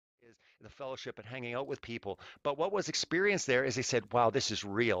is the fellowship and hanging out with people. But what was experienced there is they said, wow, this is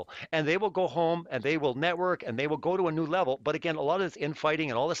real. And they will go home and they will network and they will go to a new level. But again, a lot of this infighting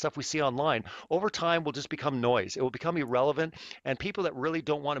and all this stuff we see online over time will just become noise. It will become irrelevant. And people that really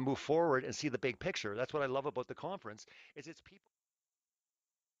don't want to move forward and see the big picture, that's what I love about the conference, is it's people.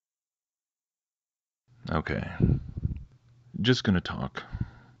 Okay, just gonna talk.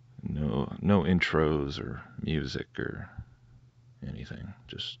 No intros or music or anything.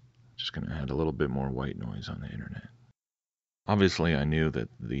 Just gonna add a little bit more white noise on the internet. Obviously, I knew that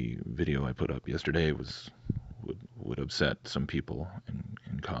the video I put up yesterday would upset some people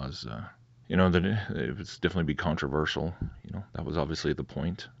and cause that it would definitely be controversial. That was obviously the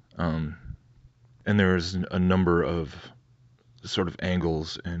point. And there's a number of sort of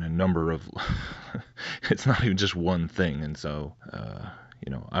angles and a number of it's not even just one thing, and so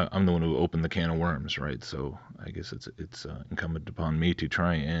I'm the one who opened the can of worms, right? So I guess it's incumbent upon me to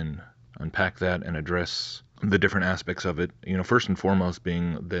try and unpack that and address the different aspects of it. First and foremost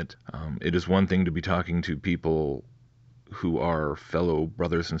being that it is one thing to be talking to people who are fellow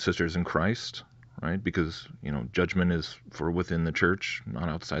brothers and sisters in Christ, right? Because judgment is for within the church, not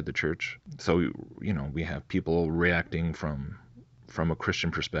outside the church. So we have people reacting from a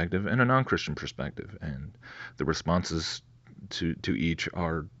Christian perspective and a non-Christian perspective, and the responses to each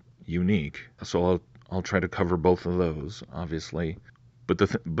are unique. So I'll try to cover both of those, obviously. But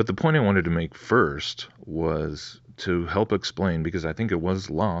the point I wanted to make first was to help explain, because I think it was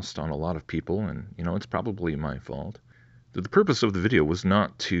lost on a lot of people, and it's probably my fault, that the purpose of the video was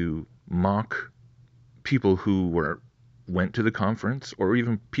not to mock people who went to the conference or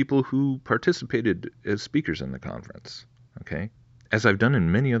even people who participated as speakers in the conference. Okay? As I've done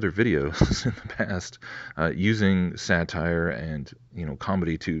in many other videos in the past, using satire and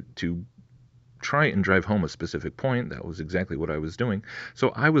comedy to try and drive home a specific point. That was exactly what I was doing.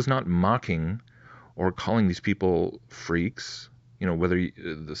 So I was not mocking or calling these people freaks. Whether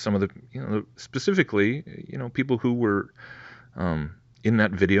some of the specifically people who were in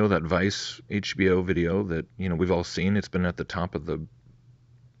that video, that Vice HBO video that we've all seen. It's been at the top of the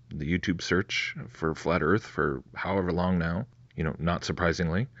YouTube search for Flat Earth for however long now. Not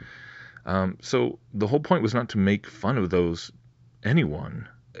surprisingly. So the whole point was not to make fun of anyone,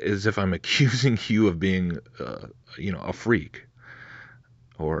 as if I'm accusing you of being, a freak,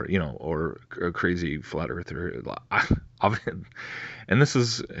 or a crazy flat earther. And this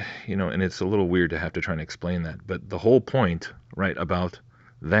is, and it's a little weird to have to try and explain that. But the whole point, right, about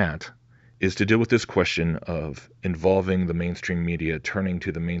that is to deal with this question of involving the mainstream media, turning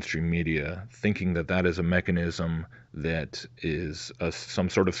to the mainstream media, thinking that that is a mechanism that is some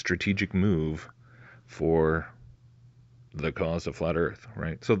sort of strategic move for the cause of flat Earth,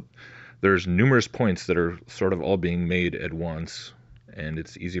 right? So there's numerous points that are sort of all being made at once, and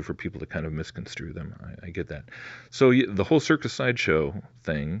it's easy for people to kind of misconstrue them. I get that. So the whole circus sideshow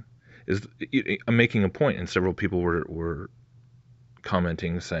thing is, I'm making a point, and several people were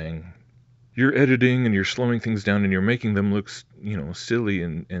commenting saying, you're editing and you're slowing things down and you're making them look, silly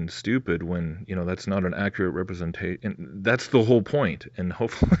and stupid when, that's not an accurate representation. And that's the whole point. And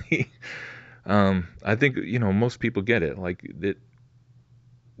hopefully, I think, most people get it. Like, that.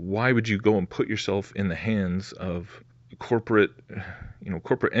 Why would you go and put yourself in the hands of corporate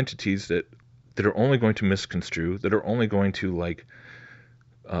entities that are only going to misconstrue, that are only going to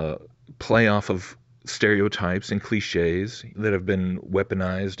play off of stereotypes and cliches that have been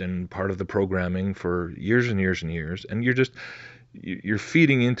weaponized and part of the programming for years and years and years, and you're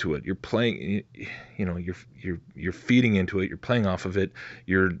feeding into it. You're playing, you're feeding into it. You're playing off of it.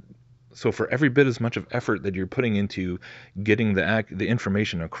 So for every bit as much of effort that you're putting into getting the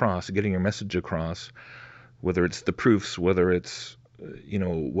information across, getting your message across, whether it's the proofs, whether it's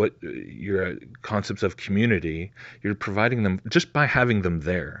what your concepts of community, you're providing them just by having them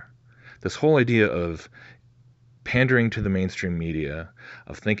there. This whole idea of pandering to the mainstream media,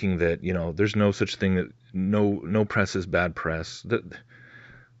 of thinking that there's no such thing, that no press is bad press, that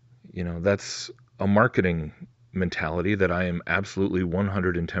that's a marketing mentality that I am absolutely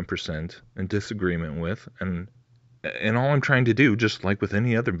 110% in disagreement with, and all I'm trying to do, just like with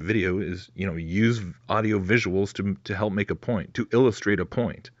any other video, is use audio visuals to help make a point, to illustrate a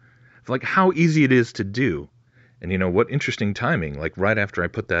point. Like how easy it is to do. And what interesting timing, like right after I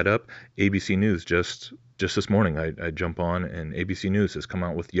put that up, ABC News just this morning, I jump on and ABC News has come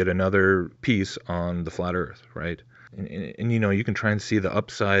out with yet another piece on the flat Earth, right? And you can try and see the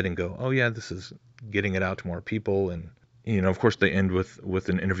upside and go, oh yeah, this is getting it out to more people. And of course they end with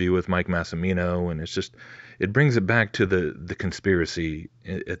an interview with Mike Massimino, and it brings it back to the conspiracy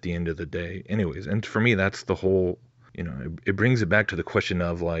at the end of the day. Anyways, and for me, that's the whole It brings it back to the question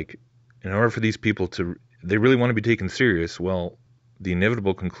of, like, in order for these people to, they really want to be taken serious. Well, the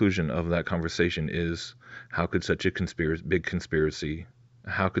inevitable conclusion of that conversation is, how could such a big conspiracy,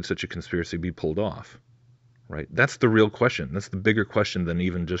 how could such a conspiracy be pulled off? Right? That's the real question. That's the bigger question than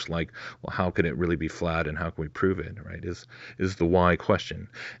even just like, well, how could it really be flat and how can we prove it? Right? Is the why question.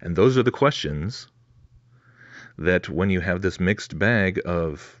 And those are the questions that, when you have this mixed bag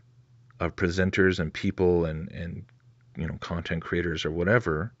of presenters and people and content creators or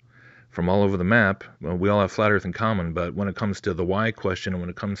whatever from all over the map, well, we all have flat earth in common, but when it comes to the why question, and when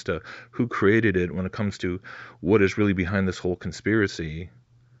it comes to who created it, when it comes to what is really behind this whole conspiracy,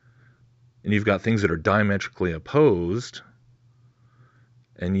 and you've got things that are diametrically opposed,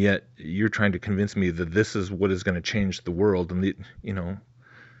 and yet you're trying to convince me that this is what is going to change the world, and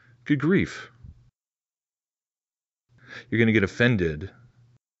good grief. You're going to get offended.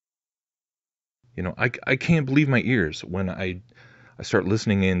 I can't believe my ears when I start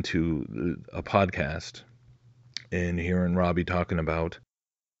listening into a podcast and hearing Robbie talking about,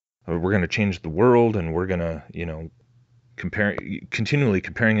 we're going to change the world, and we're going to, continually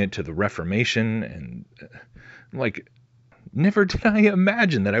comparing it to the Reformation, and like, never did I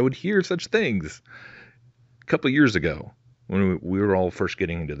imagine that I would hear such things a couple of years ago when we were all first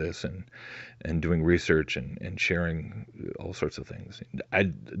getting into this and doing research and sharing all sorts of things.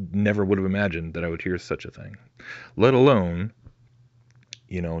 I never would have imagined that I would hear such a thing, let alone,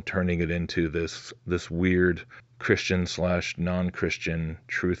 turning it into this weird Christian / non-Christian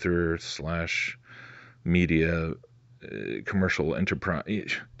truther / media commercial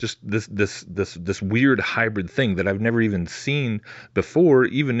enterprise, just this weird hybrid thing that I've never even seen before,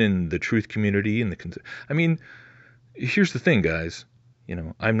 even in the truth community. Here's the thing, guys.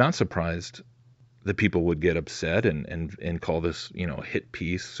 I'm not surprised that people would get upset and call this, hit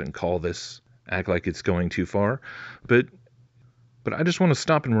piece, and call this, act like it's going too far. But I just want to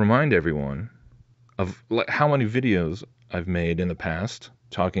stop and remind everyone of how many videos I've made in the past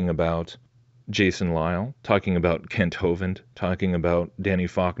talking about Jason Lisle, talking about Kent Hovind, talking about Danny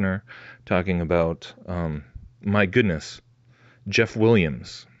Faulkner, talking about, my goodness, Jeff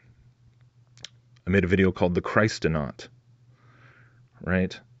Williams. I made a video called The Christonaut,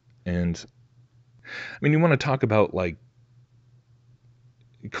 right? And you want to talk about, like,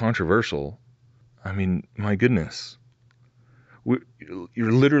 controversial. My goodness.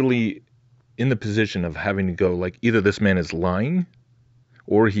 You're literally in the position of having to go, like, either this man is lying,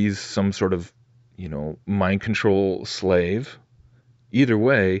 or he's some sort of, mind control slave. Either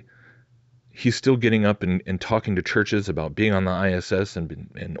way, he's still getting up and talking to churches about being on the ISS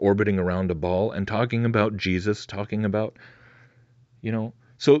and orbiting around a ball, and talking about Jesus, talking about,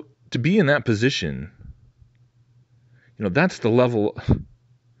 so to be in that position, that's the level.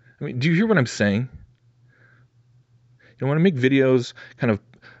 Do you hear what I'm saying? When I make videos kind of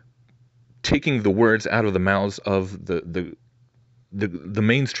taking the words out of the mouths of the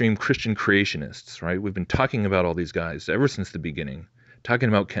mainstream Christian creationists, right? We've been talking about all these guys ever since the beginning, talking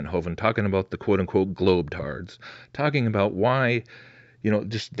about Kent Hovind, talking about the quote-unquote globetards, talking about why,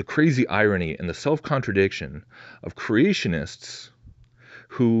 just the crazy irony and the self-contradiction of creationists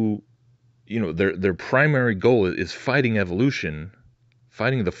who, their primary goal is fighting evolution,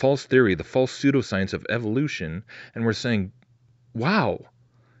 fighting the false theory, the false pseudoscience of evolution, and we're saying, wow,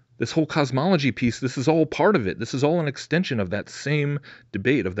 this whole cosmology piece, this is all part of it. This is all an extension of that same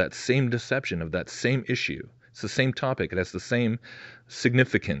debate, of that same deception, of that same issue. It's the same topic. It has the same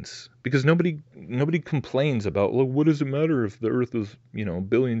significance, because nobody complains about, well, what does it matter if the earth is,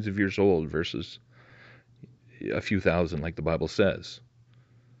 billions of years old versus a few thousand, like the Bible says.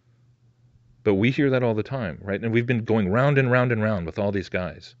 But we hear that all the time, right? And we've been going round and round and round with all these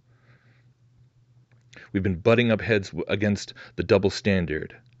guys. We've been butting up heads against the double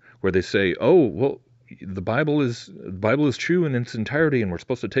standard, where they say, oh, well, the Bible is true in its entirety, and we're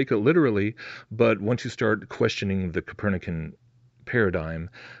supposed to take it literally. But once you start questioning the Copernican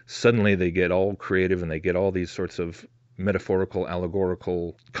paradigm, suddenly they get all creative, and they get all these sorts of metaphorical,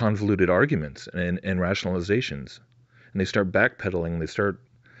 allegorical, convoluted arguments and rationalizations. And they start backpedaling. They start,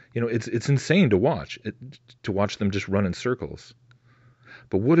 it's insane to watch them just run in circles.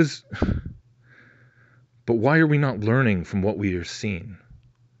 But why are we not learning from what we are seeing?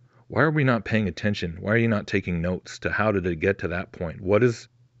 Why are we not paying attention? Why are you not taking notes to how did it get to that point? What is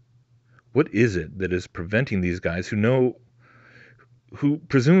it that is preventing these guys who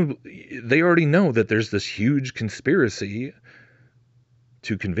presumably they already know that there's this huge conspiracy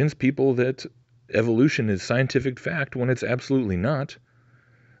to convince people that evolution is scientific fact when it's absolutely not?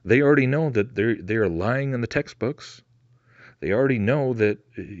 They already know that they are lying in the textbooks. They already know that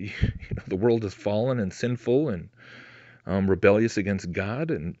the world is fallen and sinful and rebellious against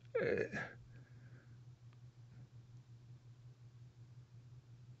God, and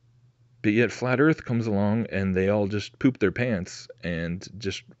but yet flat Earth comes along and they all just poop their pants and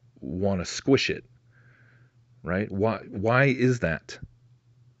just want to squish it, right? Why is that?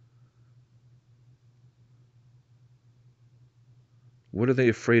 What are they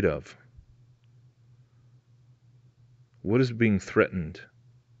afraid of? What is being threatened?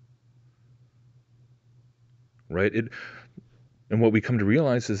 Right? And what we come to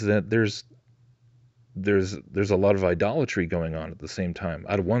realize is that there's a lot of idolatry going on at the same time.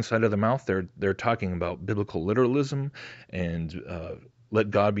 Out of one side of the mouth, they're talking about biblical literalism and let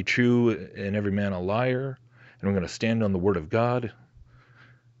God be true and every man a liar, and we're going to stand on the word of God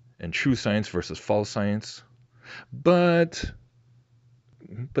and true science versus false science. But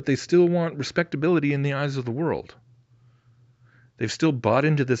they still want respectability in the eyes of the world. They've still bought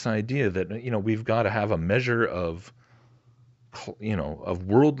into this idea that we've got to have a measure of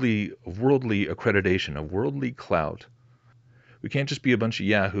worldly accreditation, of worldly clout. We can't just be a bunch of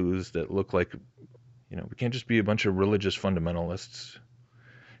yahoos that look like, we can't just be a bunch of religious fundamentalists.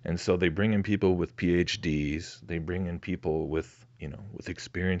 And so they bring in people with PhDs, they bring in people with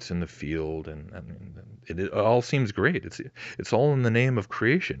experience in the field, and it all seems great. It's all in the name of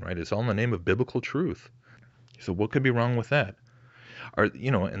creation, right? It's all in the name of biblical truth. So what could be wrong with that?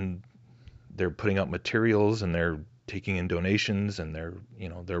 And they're putting out materials, and they're taking in donations, and they're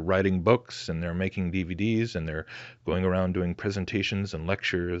writing books, and they're making DVDs, and they're going around doing presentations and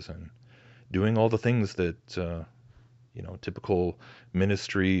lectures and doing all the things that typical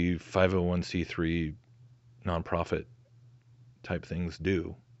ministry 501c3 nonprofit type things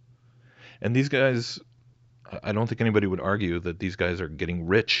do. And these guys, I don't think anybody would argue that these guys are getting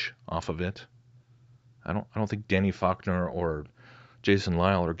rich off of it. I don't think Danny Faulkner or Jason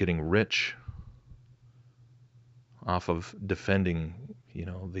Lisle are getting rich off of defending,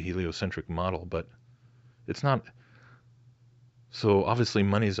 the heliocentric model, but it's not. So obviously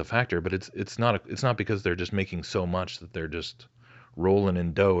money is a factor, but it's not because they're just making so much that they're just rolling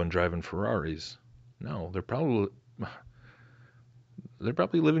in dough and driving Ferraris. No, they're probably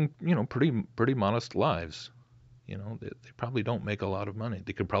living, pretty modest lives. They probably don't make a lot of money.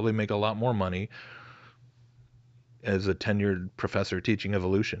 They could probably make a lot more money as a tenured professor teaching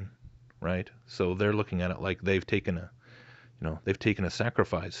evolution, right? So they're looking at it like they've taken a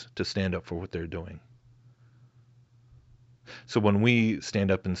sacrifice to stand up for what they're doing. So when we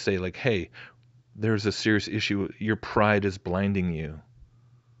stand up and say, like, hey, there's a serious issue, your pride is blinding you.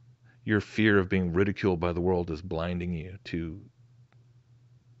 Your fear of being ridiculed by the world is blinding you to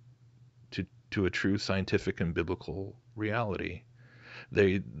a true scientific and biblical reality.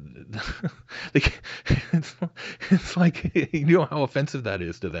 It's like, how offensive that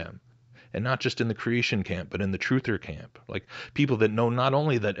is to them. And not just in the creation camp, but in the truther camp. Like people that know not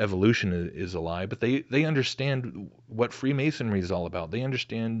only that evolution is a lie, but they understand what Freemasonry is all about. They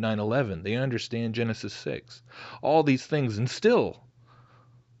understand 9/11. They understand Genesis 6. All these things. And still,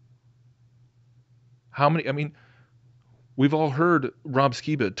 we've all heard Rob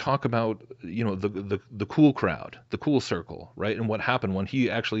Skiba talk about, the cool crowd, the cool circle, right? And what happened when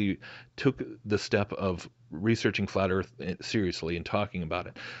he actually took the step of researching flat Earth seriously and talking about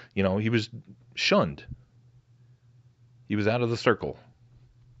it. He was shunned. He was out of the circle.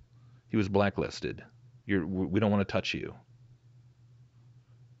 He was blacklisted. We don't want to touch you.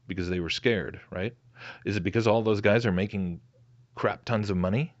 Because they were scared, right? Is it because all those guys are making crap tons of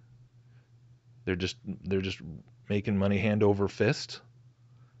money? They're just making money hand over fist.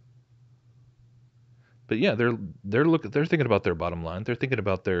 But yeah, they're thinking about their bottom line. They're thinking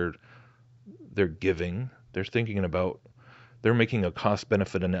about their giving. They're making a cost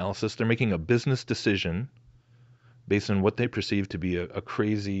benefit analysis. They're making a business decision based on what they perceive to be a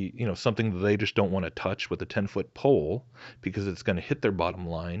crazy, something that they just don't want to touch with a 10-foot pole because it's going to hit their bottom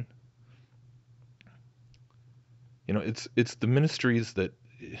line. It's the ministries that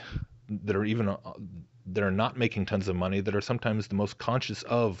are even that are not making tons of money that are sometimes the most conscious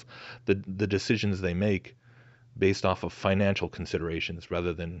of the decisions they make based off of financial considerations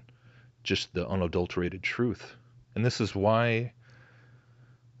rather than just the unadulterated truth. And this is why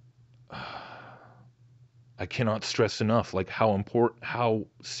I cannot stress enough how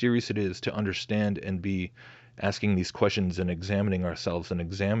serious it is to understand and be asking these questions and examining ourselves and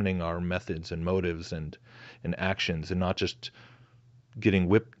examining our methods and motives and actions, and not just getting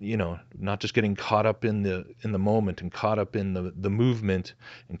whipped, not just getting caught up in the moment and caught up in the movement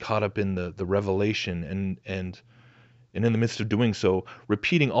and caught up in the revelation and in the midst of doing so,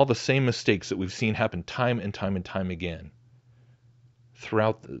 repeating all the same mistakes that we've seen happen time and time and time again.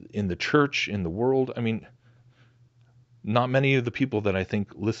 in the church, in the world. I mean, not many of the people that I think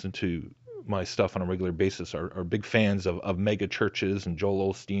listen to my stuff on a regular basis are big fans of mega churches and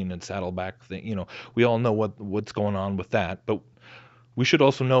Joel Osteen and Saddleback thing. We all know what's going on with that, but we should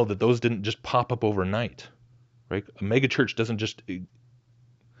also know that those didn't just pop up overnight, right? A mega church doesn't just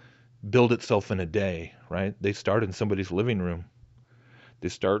build itself in a day, right? They start in somebody's living room. They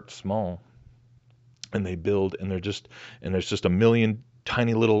start small and they build, and there's just a million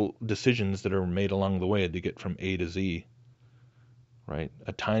tiny little decisions that are made along the way to get from A to Z, right?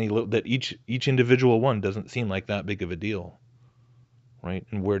 A tiny little, that each individual one doesn't seem like that big of a deal, right?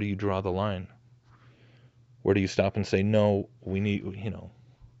 And where do you draw the line? Where do you stop and say, no, we need,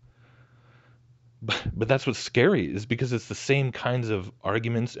 but that's what's scary, is because it's the same kinds of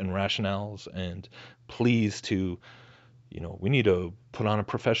arguments and rationales and pleas to, we need to put on a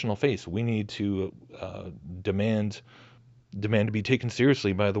professional face. We need to demand to be taken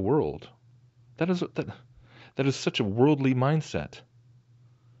seriously by the world. That is such a worldly mindset.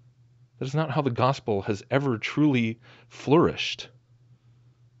 That is not how the gospel has ever truly flourished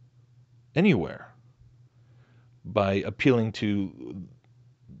anywhere, by appealing to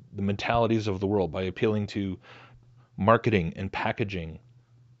the mentalities of the world, by appealing to marketing and packaging.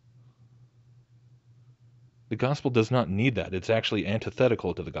 The gospel does not need that. It's actually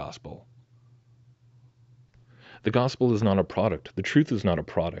antithetical to the gospel. The gospel is not a product. The truth is not a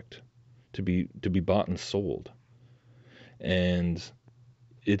product to be bought and sold. And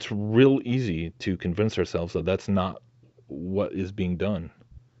it's real easy to convince ourselves that that's not what is being done.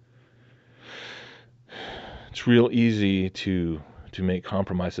 It's real easy to make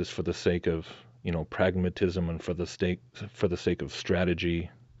compromises for the sake of, pragmatism, and for the sake of strategy,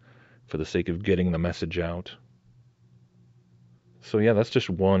 for the sake of getting the message out. So yeah, that's just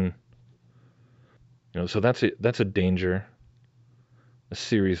one. So that's a danger, a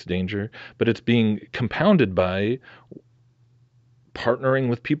serious danger, but it's being compounded by partnering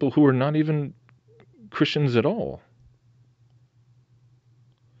with people who are not even Christians at all.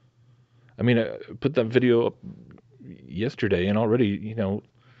 I mean, I put that video up yesterday, and already,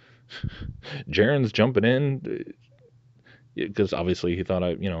 Jaron's jumping in, because obviously he thought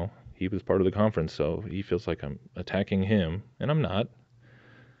he was part of the conference, so he feels like I'm attacking him, and I'm not.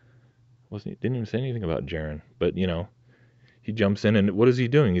 Didn't even say anything about Jaron, but he jumps in, and what is he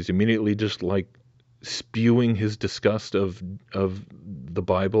doing? He's immediately just like spewing his disgust of the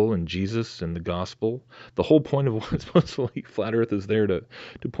Bible and Jesus and the gospel. The whole point of what supposedly Flat Earth is there to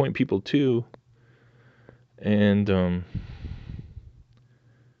point people to. And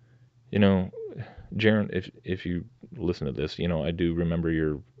Jaron, if you listen to this, I do remember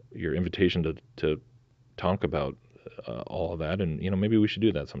your invitation to talk about all of that, and maybe we should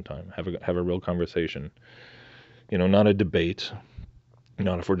do that sometime. Have a real conversation. Not a debate.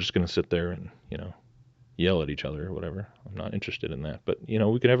 Not if we're just going to sit there and yell at each other or whatever. I'm not interested in that. But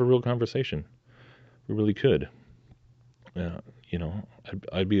we could have a real conversation. We really could.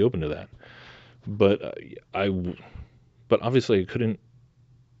 I'd be open to that. But but obviously I couldn't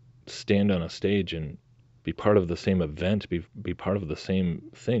stand on a stage and be part of the same event, be part of the same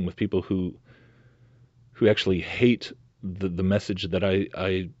thing with people who actually hate the message that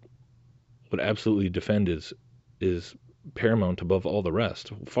I would absolutely defend is paramount above all the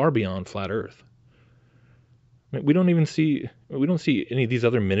rest, far beyond Flat Earth. I mean, we don't see any of these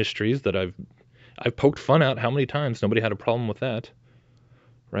other ministries that I've poked fun at. How many times? Nobody had a problem with that,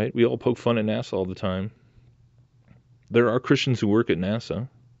 right? We all poke fun at NASA all the time. There are Christians who work at NASA,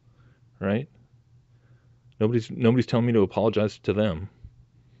 right? Nobody's telling me to apologize to them.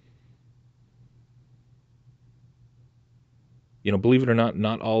 Believe it or not,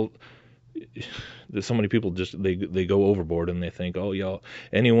 not all. There's so many people just they go overboard and they think, oh yeah,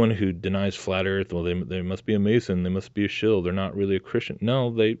 anyone who denies Flat Earth, well they must be a Mason, they must be a shill, they're not really a Christian. No,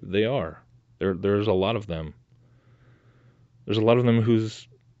 they are. There's a lot of them. There's a lot of them who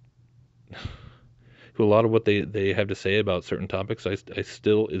a lot of what they have to say about certain topics is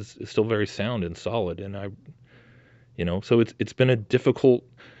still very sound and solid, and so it's been a difficult.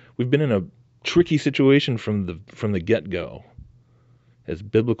 We've been in a tricky situation from the get-go, as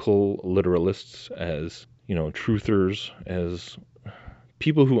biblical literalists, as truthers, as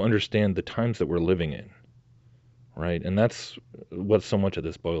people who understand the times that we're living in, right? And that's what so much of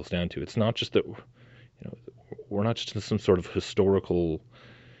this boils down to. It's not just that we're not just in some sort of historical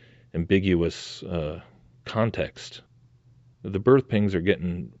ambiguous context. The birth pangs are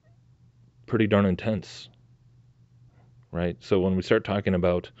getting pretty darn intense, right? So when we start talking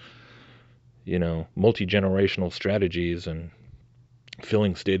about multi-generational strategies and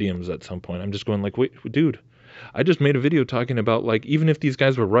filling stadiums at some point, I'm just going like, wait, dude, I just made a video talking about, like, even if these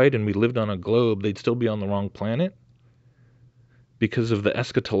guys were right and we lived on a globe, they'd still be on the wrong planet because of the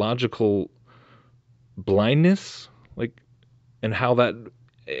eschatological blindness, like, and how that,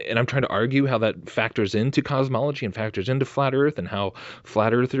 and I'm trying to argue how that factors into cosmology and factors into flat Earth, and how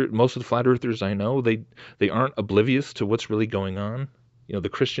most of the flat earthers I know, they aren't oblivious to what's really going on. You know, the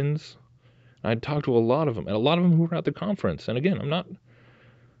Christians. I'd talked to a lot of them, and a lot of them who were at the conference. And again, I'm not,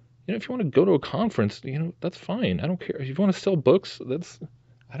 if you want to go to a conference, that's fine. I don't care. If you want to sell books,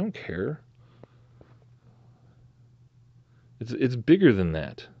 I don't care. It's bigger than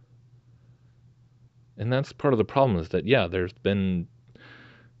that. And that's part of the problem, is that, yeah, there's been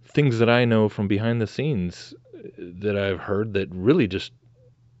things that I know from behind the scenes that I've heard that really just,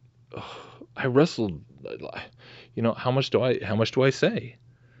 I wrestled, how much do I say?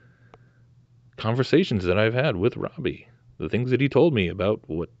 Conversations that I've had with Robbie, the things that he told me about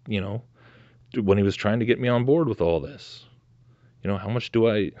what, when he was trying to get me on board with all this, how much do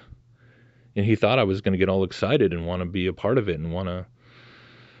I, and he thought I was going to get all excited and want to be a part of it and want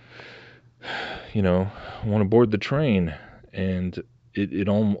to board the train. And it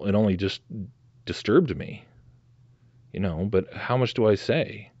only just disturbed me, but how much do I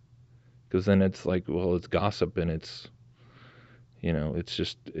say? Because then it's like, well, it's gossip, and it's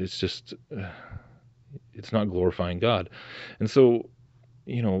not glorifying God. And so,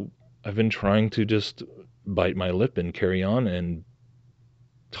 I've been trying to just bite my lip and carry on and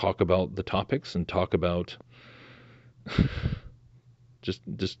talk about the topics and talk about just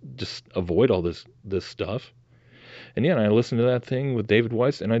avoid all this stuff. And yeah, I listened to that thing with David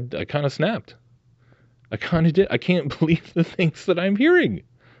Weiss, and I kind of snapped. I kind of did. I can't believe the things that I'm hearing.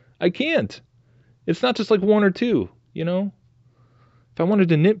 I can't. It's not just like one or two, If I wanted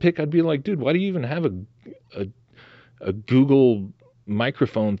to nitpick, I'd be like, dude, why do you even have a Google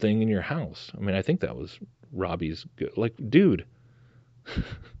microphone thing in your house? I mean, I think that was Robbie's. Like, dude.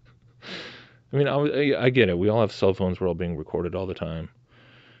 I mean, I get it. We all have cell phones. We're all being recorded all the time.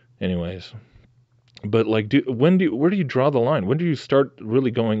 Anyways. But like, where do you draw the line? When do you start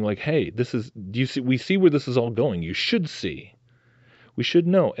really going like, hey, we see where this is all going. You should see. We should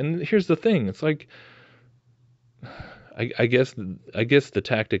know. And here's the thing. It's like, I guess the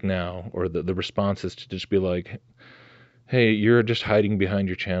tactic now, or the response, is to just be like, hey, you're just hiding behind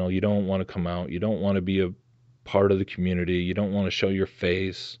your channel. You don't want to come out. You don't want to be a part of the community. You don't want to show your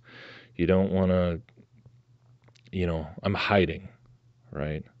face. You don't want to, I'm hiding,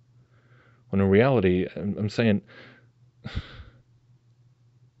 right? When in reality, I'm saying,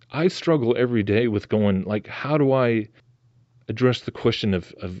 I struggle every day with going, like, how do I address the question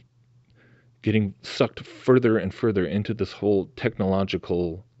of getting sucked further and further into this whole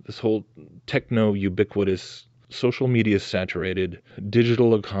techno-ubiquitous, social media saturated,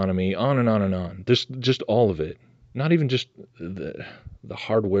 digital economy, on and on and on. Just all of it. Not even just the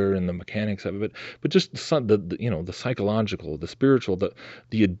hardware and the mechanics of it, but just the psychological, the spiritual,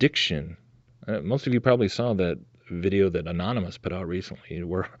 the addiction. Most of you probably saw that video that Anonymous put out recently,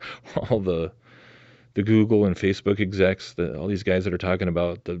 where all the Google and Facebook execs, all these guys that are talking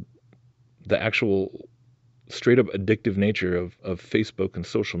about the actual straight up addictive nature of Facebook and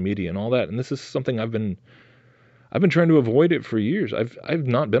social media and all that. And this is something I've been trying to avoid it for years. I've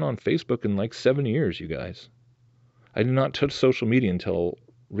not been on Facebook in like 7 years, you guys. I did not touch social media until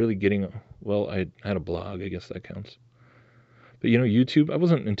really I had a blog, I guess that counts. But YouTube, I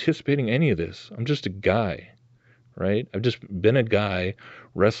wasn't anticipating any of this. I'm just a guy, right? I've just been a guy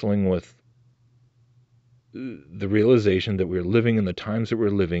wrestling with the realization that we're living in the times that we're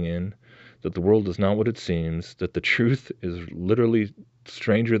living in, that the world is not what it seems, that the truth is literally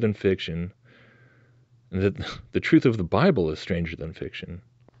stranger than fiction, and that the truth of the Bible is stranger than fiction.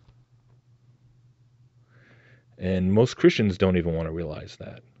 And most Christians don't even want to realize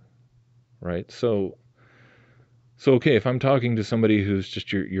that, right? So okay, if I'm talking to somebody who's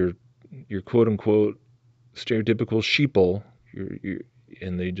just your quote unquote stereotypical sheeple,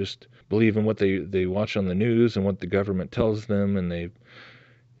 and they just believe in what they watch on the news and what the government tells them, and they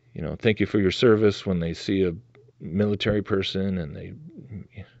thank you for your service when they see a military person, and they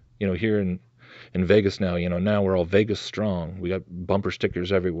here in Vegas now, now we're all Vegas strong. We got bumper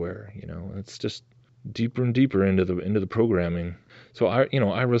stickers everywhere, it's just deeper and deeper into the programming. So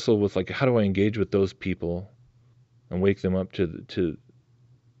I wrestle with, like, how do I engage with those people and wake them up to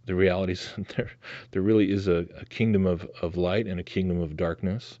the realities. There really is a kingdom of light and a kingdom of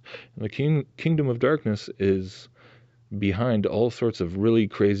darkness. And the kingdom of darkness is behind all sorts of really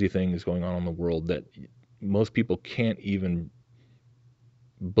crazy things going on in the world that most people can't even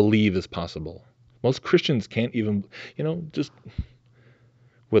believe is possible. Most Christians can't even, just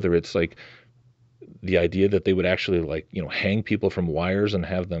whether it's like the idea that they would actually, like, hang people from wires and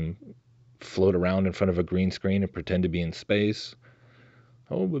have them float around in front of a green screen and pretend to be in space.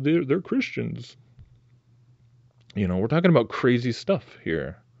 Oh, but they're Christians. We're talking about crazy stuff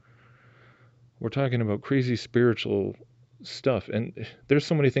here. We're talking about crazy spiritual stuff, and there's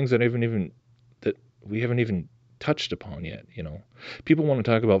so many things that we haven't even touched upon yet. People want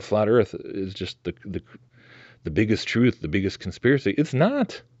to talk about flat Earth is just the biggest truth, the biggest conspiracy. It's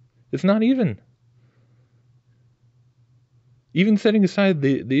not. It's not even. Even setting aside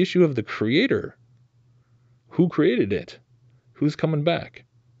the issue of the creator, who created it, who's coming back.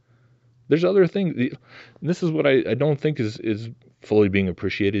 There's other things. This is what I don't think is fully being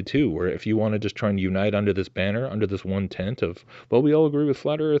appreciated too, where if you want to just try and unite under this banner, under this one tent of, well, we all agree with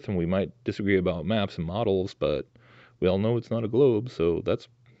flat Earth and we might disagree about maps and models, but we all know it's not a globe, so that's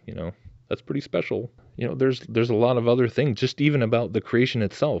pretty special. There's a lot of other things, just even about the creation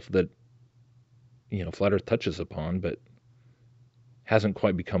itself, that flat Earth touches upon, but hasn't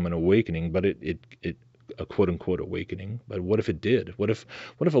quite become an awakening, but it a quote unquote awakening. But what if it did? What if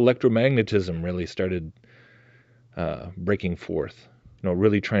electromagnetism really started breaking forth?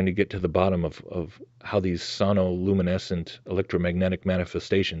 Really trying to get to the bottom of how these sonoluminescent electromagnetic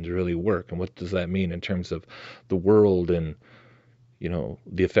manifestations really work, and what does that mean in terms of the world and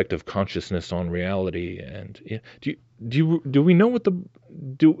the effect of consciousness on reality. And do we know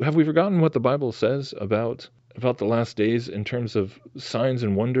have we forgotten what the Bible says about the last days in terms of signs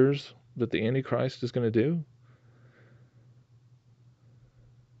and wonders that the Antichrist is going to do?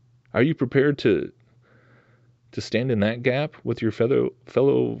 Are you prepared to stand in that gap with your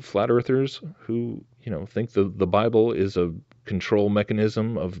fellow flat earthers who think the Bible is a control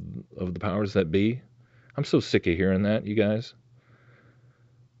mechanism of the powers that be? I'm so sick of hearing that, you guys.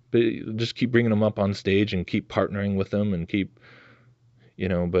 But just keep bringing them up on stage and keep partnering with them and keep,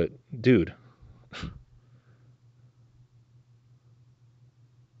 but dude.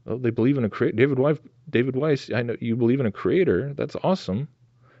 Well, they believe in a creator. David Weiss, I know you believe in a creator. That's awesome.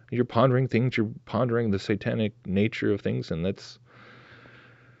 You're pondering things. You're pondering the satanic nature of things, and that's,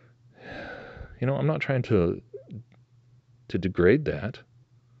 I'm not trying to degrade that.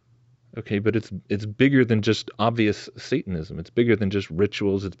 Okay, but it's bigger than just obvious Satanism. It's bigger than just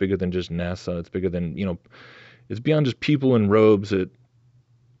rituals. It's bigger than just NASA. It's bigger than, it's beyond just people in robes at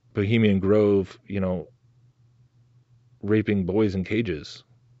Bohemian Grove, raping boys in cages.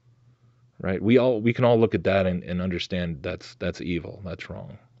 Right? We can all look at that and understand that's evil. That's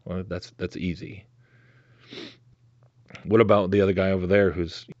wrong. Well, that's easy. What about the other guy over there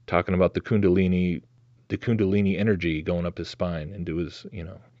who's talking about the Kundalini energy going up his spine into his,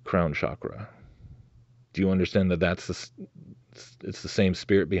 crown chakra? Do you understand that it's the same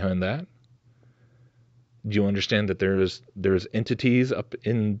spirit behind that? Do you understand that there's entities up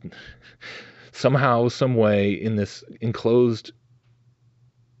in somehow, some way in this enclosed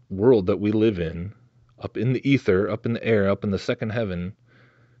world that we live in, up in the ether, up in the air, up in the second heaven,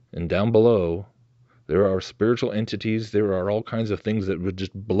 and down below, there are spiritual entities. There are all kinds of things that would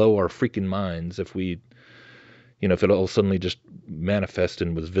just blow our freaking minds if if it all suddenly just manifested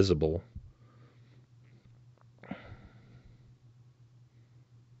and was visible.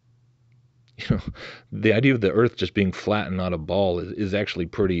 The idea of the earth just being flat and not a ball is actually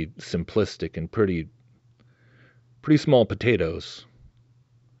pretty simplistic and pretty small potatoes.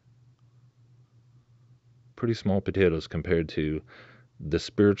 Pretty small potatoes compared to the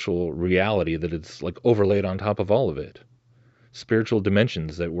spiritual reality that it's like overlaid on top of all of it. Spiritual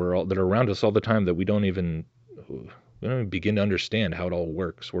dimensions that are around us all the time that we don't even begin to understand how it all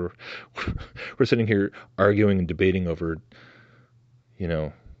works. We're sitting here arguing and debating over,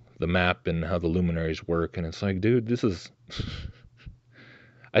 the map and how the luminaries work, and it's like, dude, this is.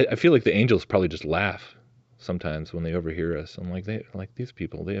 I feel like the angels probably just laugh sometimes when they overhear us. I'm like, these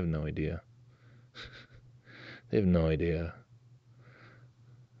people, they have no idea. They have no idea.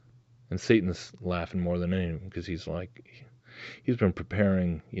 And Satan's laughing more than anyone because he's been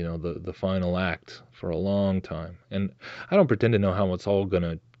preparing, the final act for a long time. And I don't pretend to know how it's all going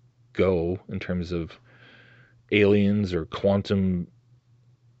to go in terms of aliens or quantum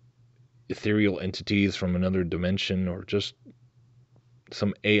ethereal entities from another dimension or just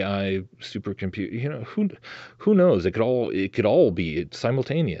some AI supercomputer. Who knows? It could all be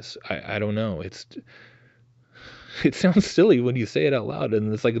simultaneous. I don't know. It sounds silly when you say it out loud,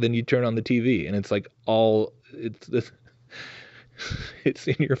 and it's like then you turn on the TV and it's like it's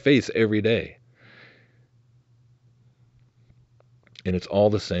in your face every day. And it's all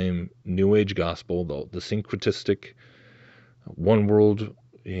the same New Age gospel, the syncretistic one world,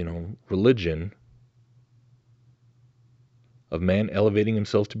 religion of man elevating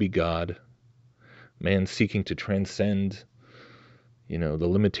himself to be God, man seeking to transcend, the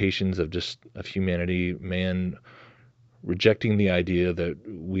limitations of humanity, man rejecting the idea that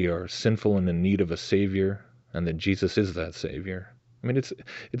we are sinful and in need of a savior, and that Jesus is that savior. I mean,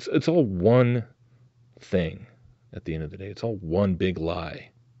 it's all one thing at the end of the day. It's all one big lie.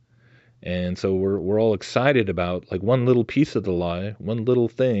 And so we're all excited about like one little piece of the lie, one little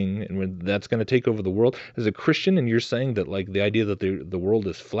thing, and that's going to take over the world. As a Christian, and you're saying that like the idea that the world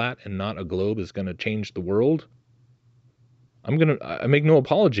is flat and not a globe is going to change the world, I make no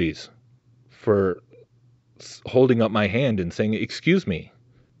apologies for holding up my hand and saying, "Excuse me,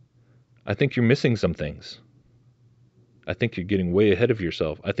 I think you're missing some things. I think you're getting way ahead of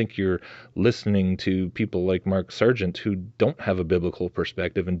yourself. I think you're listening to people like Mark Sargent who don't have a biblical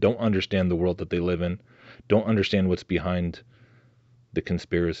perspective and don't understand the world that they live in, don't understand what's behind the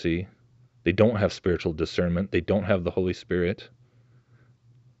conspiracy. They don't have spiritual discernment. They don't have the Holy Spirit.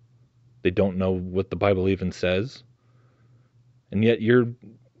 They don't know what the Bible even says. And yet you're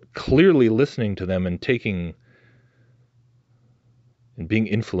clearly listening to them and taking and being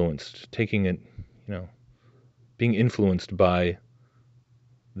influenced, taking it, being influenced by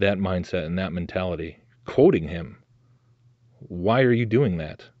that mindset and that mentality, quoting him. Why are you doing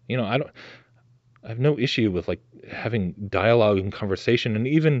that? I have no issue with like having dialogue and conversation and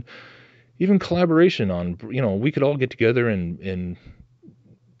even collaboration on, we could all get together and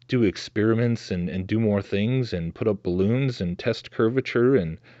do experiments and do more things and put up balloons and test curvature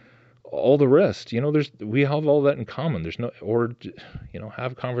and all the rest. We have all that in common.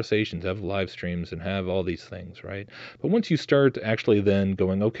 Have conversations, have live streams, and have all these things, right? But once you start actually then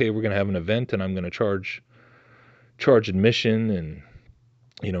going, okay, we're going to have an event and I'm going to charge admission, and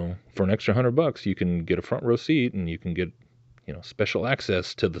for an extra $100 you can get a front row seat and you can get special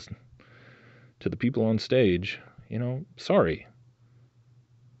access to the people on stage. Sorry,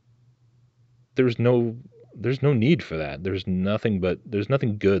 there's no need for that. There's nothing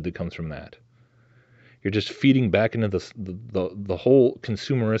good that comes from that. You're just feeding back into the whole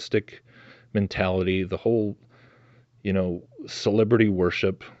consumeristic mentality, the whole celebrity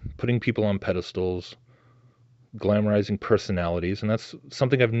worship, putting people on pedestals, glamorizing personalities, and that's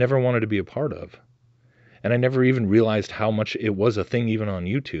something I've never wanted to be a part of. And I never even realized how much it was a thing even on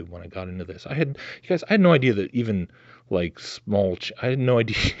YouTube when I got into this. I had no idea that even like I had no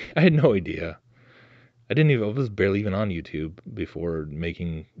idea. I was barely even on YouTube before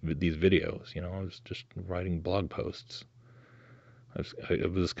making these videos. I was just writing blog posts. I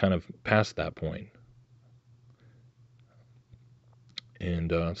was kind of past that point.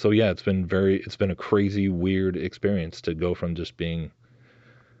 And so yeah, it's been a crazy, weird experience to go from just being.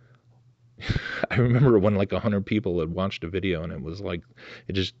 I remember when like 100 people had watched a video, and it was like,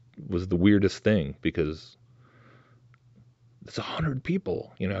 it just was the weirdest thing, because it's 100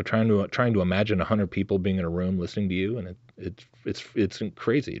 people, trying to imagine 100 people being in a room listening to you, and it's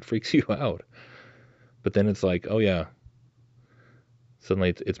crazy. It freaks you out. But then it's like, oh yeah,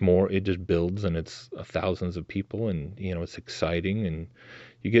 suddenly it's more. It just builds, and it's thousands of people, and it's exciting, and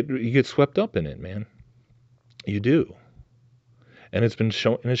you get swept up in it, man. You do. And it's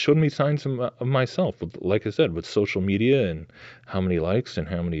showed me signs of myself, like I said, with social media and how many likes and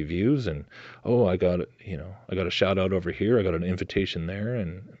how many views, and I got a shout out over here, I got an invitation there,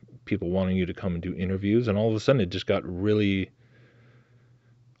 and people wanting you to come and do interviews, and all of a sudden it just got really,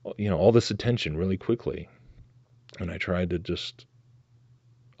 all this attention really quickly, and I tried to just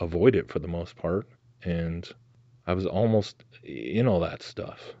avoid it for the most part, and I was almost in all that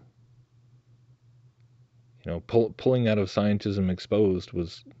stuff. Pulling out of Scientism Exposed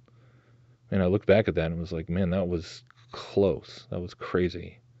was, and I look back at that and was like, man, that was close. That was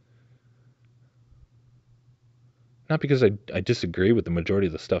crazy. Not because I disagree with the majority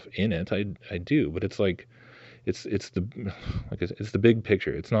of the stuff in it. I do, but it's like, it's the big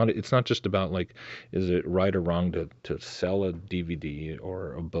picture. It's not just about like, is it right or wrong to sell a DVD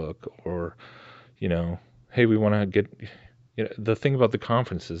or a book, or, hey, we want to get. The thing about the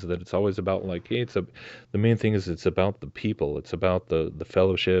conference is that it's always about like, hey, the main thing is it's about the people. It's about the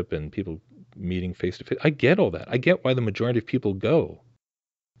fellowship and people meeting face to face. I get all that. I get why the majority of people go.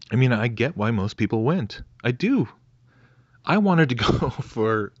 I mean, I get why most people went. I do. I wanted to go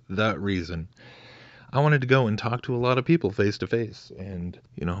for that reason. I wanted to go and talk to a lot of people face to face, and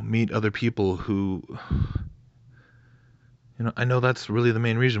meet other people who, I know that's really the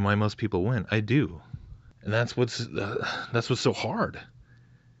main reason why most people went. I do. And that's what's so hard,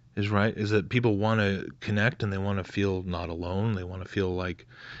 is that people want to connect, and they want to feel not alone. They want to feel like,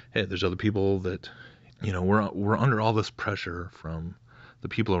 hey, there's other people that, we're under all this pressure from the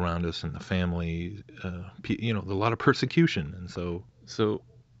people around us and the family, a lot of persecution. And so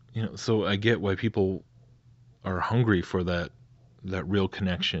So I get why people are hungry for that real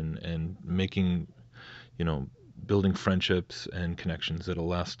connection and making, you know, building friendships and connections that'll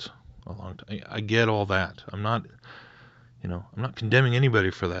last a long time. I get all that. I'm not condemning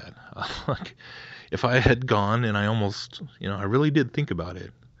anybody for that. Like, if I had gone and I almost, I really did think about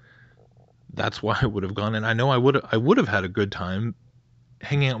it. That's why I would have gone, and I know I would have had a good time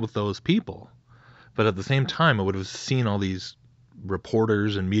hanging out with those people. But at the same time, I would have seen all these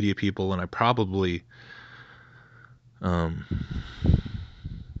reporters and media people, and I probably, um,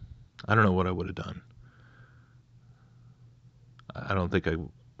 I don't know what I would have done. I don't think I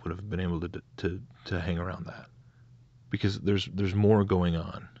would have been able to hang around that because there's more going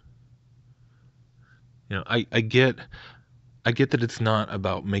on. I get that it's not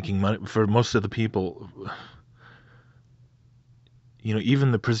about making money for most of the people.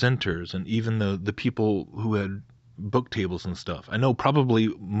 Even the presenters and even the people who had book tables and stuff. I know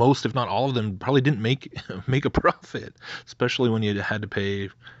probably most, if not all of them, probably didn't make make a profit, especially when you had to pay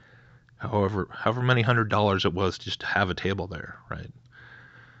however many $100 it was just to have a table there, right?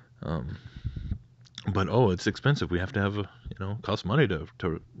 Um, but it's expensive. We have to have it costs money to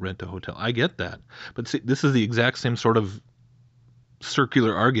rent a hotel. I get that, but see, this is the exact same sort of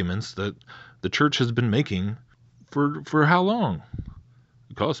circular arguments that the church has been making for how long?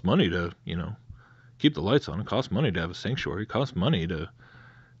 It costs money to keep the lights on. It costs money to have a sanctuary. It costs money to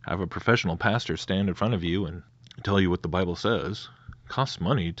have a professional pastor stand in front of you and tell you what the Bible says. It costs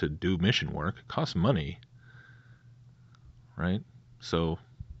money to do mission work. It costs money, right? So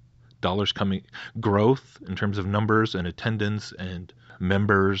dollars coming, growth in terms of numbers and attendance and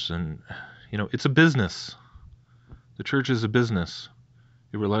members, and it's a business. The church is a business.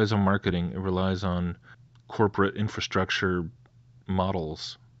 It relies on marketing. It relies on corporate infrastructure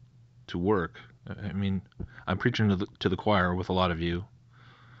models to work. I mean, I'm preaching to the choir with a lot of you.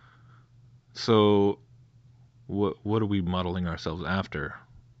 So what are we modeling ourselves after?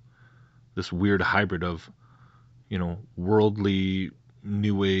 This weird hybrid of, worldly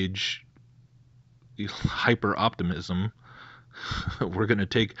new age hyper optimism. we're going to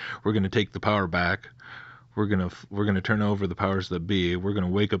take the power back. We're going to turn over the powers that be. We're going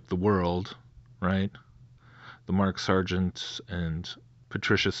to wake up the world, right? The Mark Sargent and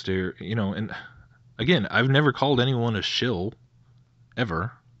Patricia Steer, and again, I've never called anyone a shill,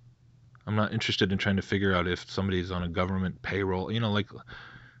 ever. I'm not interested in trying to figure out if somebody's on a government payroll, like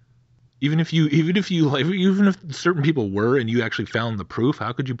even if certain people were and you actually found the proof,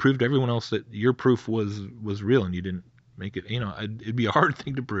 how could you prove to everyone else that your proof was real and you didn't make it, it'd be a hard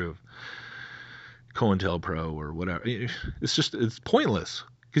thing to prove. COINTELPRO or whatever. It's pointless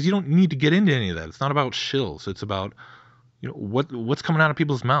because you don't need to get into any of that. It's not about shills. It's about what's coming out of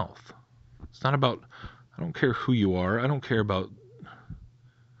people's mouth. It's not about, I don't care who you are. I don't care about,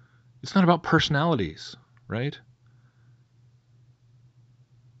 it's not about personalities, right?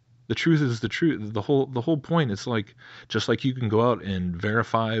 The truth is the truth. The whole point is like, just like you can go out and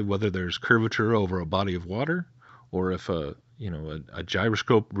verify whether there's curvature over a body of water, or if a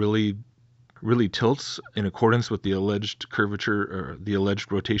gyroscope really tilts in accordance with the alleged curvature or the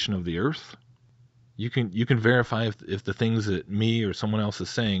alleged rotation of the earth. You can verify if the things that me or someone else is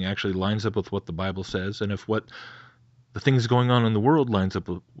saying actually lines up with what the Bible says, and if what the things going on in the world lines up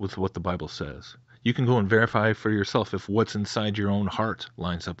with what the Bible says. You can go and verify for yourself if what's inside your own heart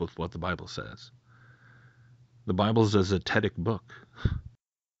lines up with what the Bible says. The Bible's a zetetic book.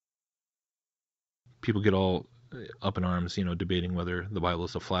 People get all up in arms, debating whether the Bible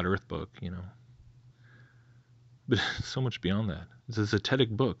is a flat earth book, But so much beyond that. It's a zetetic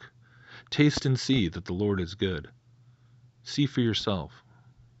book. Taste and see that the Lord is good. See for yourself.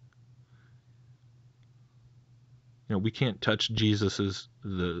 We can't touch Jesus's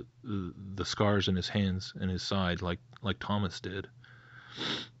the scars in his hands and his side like Thomas did.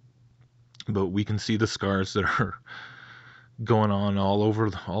 But we can see the scars that are going on all over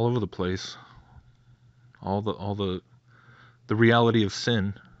the place. All the reality of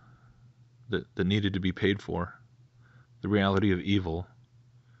sin that needed to be paid for. The reality of evil.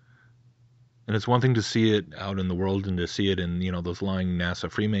 And it's one thing to see it out in the world and to see it in, those lying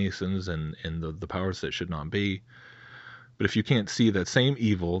NASA Freemasons and the powers that should not be. But if you can't see that same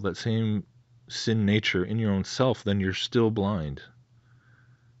evil, that same sin nature in your own self, then you're still blind.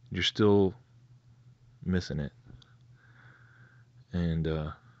 You're still missing it. And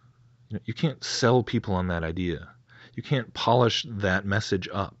you can't sell people on that idea. You can't polish that message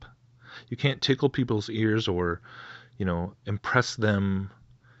up. You can't tickle people's ears or, impress them.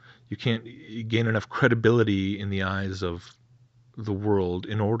 You can't gain enough credibility in the eyes of the world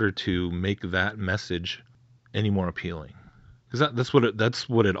in order to make that message any more appealing. Because that's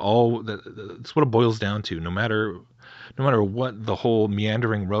what it boils down to. No matter what the whole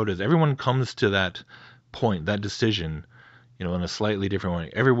meandering road is, everyone comes to that point, that decision, in a slightly different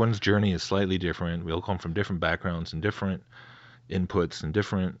way. Everyone's journey is slightly different. We all come from different backgrounds and different inputs and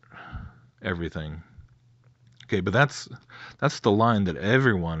different everything. Okay, but that's the line that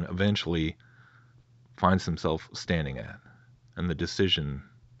everyone eventually finds himself standing at, and the decision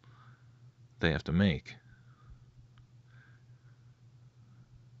they have to make.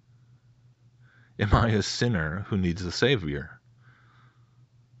 Am I a sinner who needs a savior?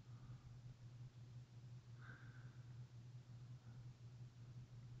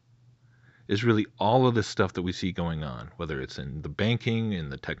 Is really all of this stuff that we see going on, whether it's in the banking, in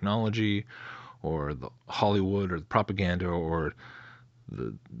the technology, or the Hollywood, or the propaganda, or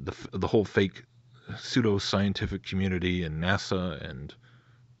the whole fake pseudo-scientific community and NASA and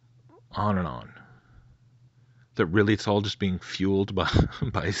on, that really it's all just being fueled by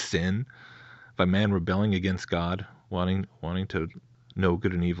by sin, by man rebelling against God, wanting to know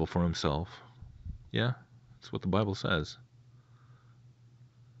good and evil for himself. Yeah, that's what the Bible says.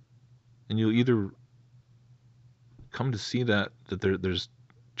 And you'll either come to see that there's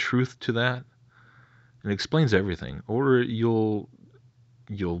truth to that, and it explains everything, or you'll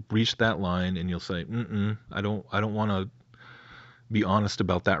reach that line and you'll say, I don't want to be honest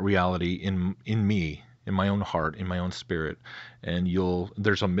about that reality in me, in my own heart, in my own spirit. And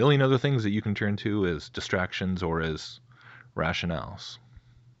there's a million other things that you can turn to as distractions or as rationales.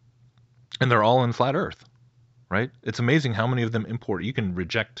 And they're all in flat earth, right? It's amazing how many of them import. You can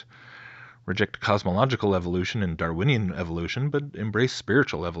reject cosmological evolution and Darwinian evolution, but embrace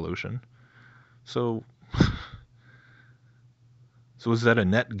spiritual evolution. So is that a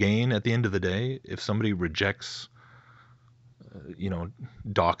net gain at the end of the day if somebody rejects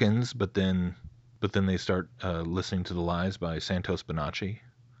Dawkins, but then they start listening to the lies by Santos Bonacci?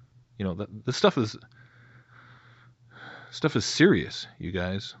 This stuff is serious, you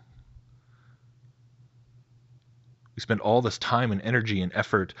guys. We spend all this time and energy and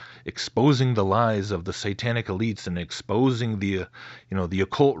effort exposing the lies of the satanic elites and exposing the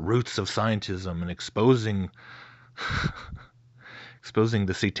occult roots of scientism and exposing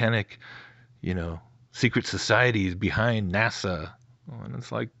the satanic, secret societies behind NASA. And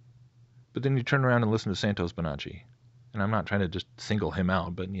it's like, but then you turn around and listen to Santos Bonacci. And I'm not trying to just single him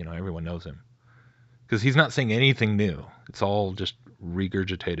out, but everyone knows him. Because he's not saying anything new. It's all just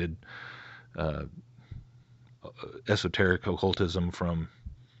regurgitated esoteric occultism from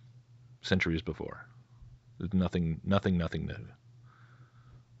centuries before. There's nothing new.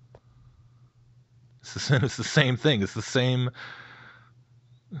 It's the same thing. It's the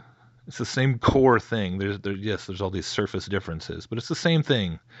same core thing. There's all these surface differences, but it's the same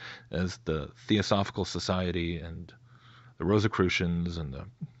thing as the Theosophical Society and the Rosicrucians and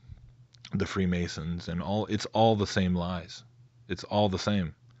the Freemasons and all. It's all the same lies. It's all the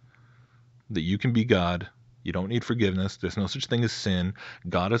same. That you can be God. You don't need forgiveness. There's no such thing as sin.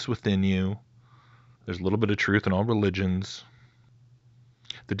 God is within you. There's a little bit of truth in all religions.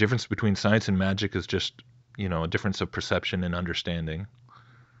 The difference between science and magic is just, a difference of perception and understanding.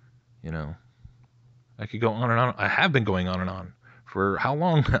 I could go on and on. I have been going on and on for how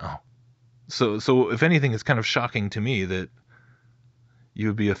long now? So if anything, it's kind of shocking to me that you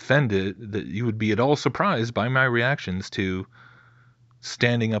would be offended, that you would be at all surprised by my reactions to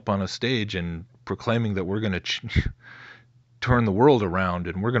standing up on a stage and proclaiming that we're going to turn the world around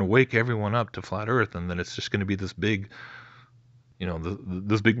and we're going to wake everyone up to flat Earth, and then it's just going to be this big,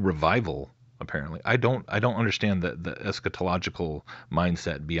 this big revival. Apparently, I don't understand the eschatological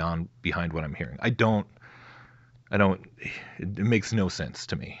mindset behind what I'm hearing. I don't. It makes no sense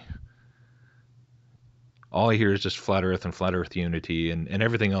to me. All I hear is just flat Earth and flat Earth unity, and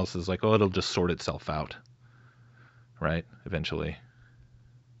everything else is like, oh, it'll just sort itself out, right? Eventually.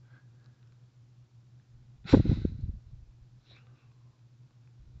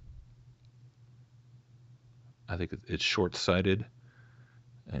 I think it's short-sighted,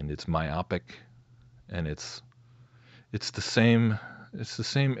 and it's myopic, and it's the same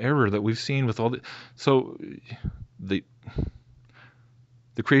error that we've seen with all the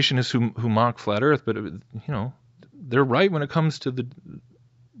creationists who mock flat Earth, but they're right when it comes to the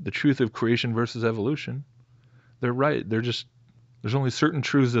truth of creation versus evolution. They're right. There's only certain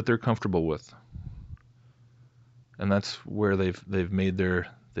truths that they're comfortable with, and that's where they've made their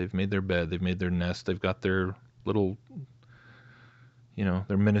bed, they've made their nest, they've got their little,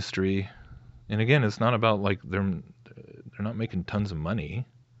 their ministry. And again, it's not about like they're not making tons of money,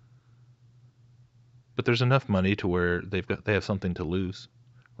 but there's enough money to where they have something to lose,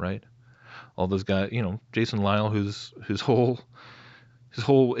 right? all those guys, Jason Lyle, who's his whole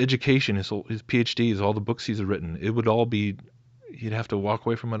education, his PhDs, all the books he's written, it would all be, he'd have to walk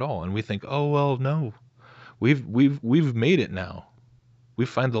away from it all. And we think, oh well, no, we've made it now. We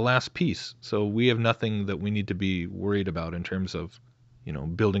find the last piece, so we have nothing that we need to be worried about in terms of,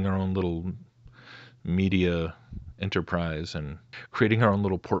 building our own little media enterprise and creating our own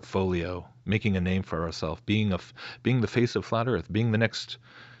little portfolio, making a name for ourselves, being the face of flat Earth, being the next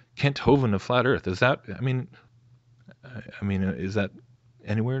Kent Hovind of flat Earth. Is that? Is that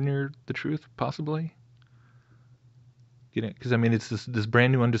anywhere near the truth? Possibly. Because it's this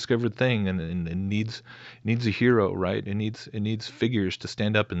brand new undiscovered thing, and it needs a hero, right? It needs figures to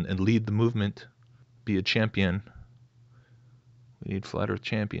stand up and lead the movement, be a champion. We need flat Earth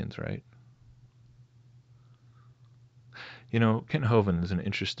champions, right? Kent Hovind is an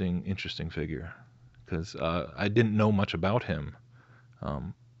interesting figure, because I didn't know much about him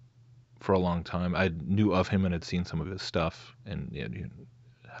for a long time. I knew of him and had seen some of his stuff, and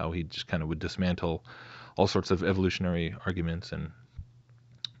how he just kind of would dismantle all sorts of evolutionary arguments, and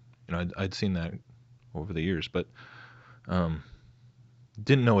I'd seen that over the years, but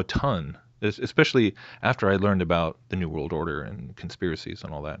didn't know a ton, especially after I learned about the New World Order and conspiracies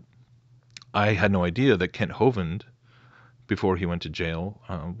and all that. I had no idea that Kent Hovind, before he went to jail,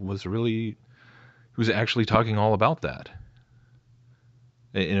 he was actually talking all about that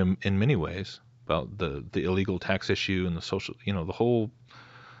in many ways, about the illegal tax issue and the social,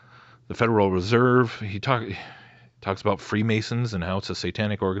 the Federal Reserve. He talks about Freemasons and how it's a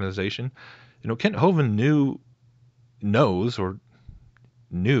satanic organization. Kent Hovind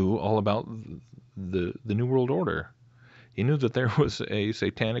knew all about the New World Order. He knew that there was a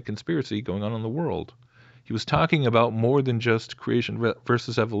satanic conspiracy going on in the world. He was talking about more than just creation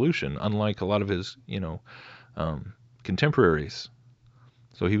versus evolution, unlike a lot of his, contemporaries.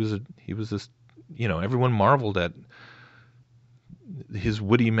 So he was this, everyone marveled at his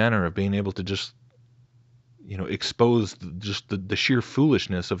witty manner of being able to just, expose just the sheer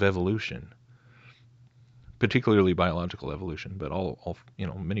foolishness of evolution, particularly biological evolution, but all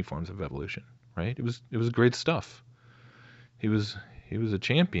many forms of evolution, right? It was great stuff. He was a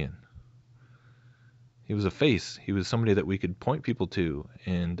champion. He was a face. He was somebody that we could point people to,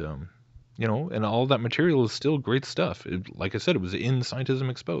 and and all that material is still great stuff. Like I said, it was in Scientism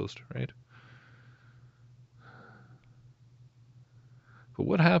Exposed, right? But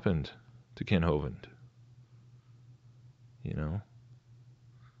what happened to Kent Hovind?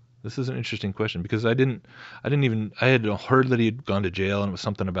 This is an interesting question, because I had heard that he had gone to jail, and it was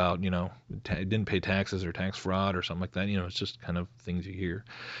something about, didn't pay taxes or tax fraud or something like that. It's just kind of things you hear.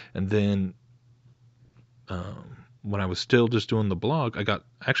 And then when I was still just doing the blog, I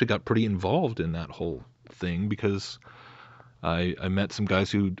actually got pretty involved in that whole thing, because I met some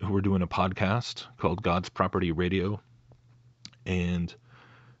guys who were doing a podcast called God's Property Radio, and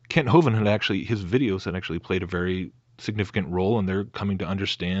Kent Hovind his videos had actually played a very significant role in their coming to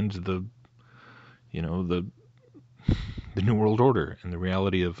understand the New World Order and the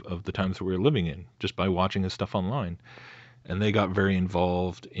reality of the times that we were living in, just by watching his stuff online. And they got very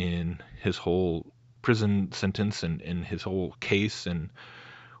involved in his whole prison sentence and his whole case, and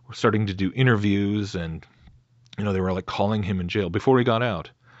were starting to do interviews, and they were like calling him in jail before he got out.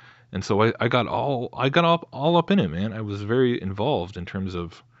 And so I got all up in it, man. I was very involved in terms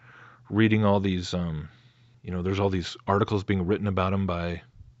of reading all these there's all these articles being written about him by,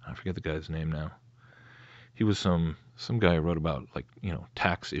 I forget the guy's name now. He was some guy who wrote about, like,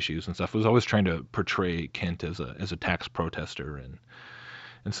 tax issues and stuff. He was always trying to portray Kent as a tax protester,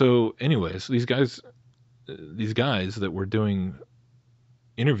 and so anyways, these guys that were doing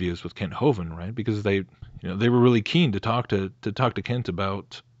interviews with Kent Hovind, right? Because they were really keen to talk to Kent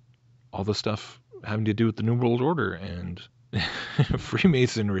about all the stuff having to do with the New World Order and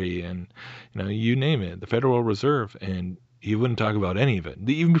Freemasonry and you name it, the Federal Reserve, and he wouldn't talk about any of it.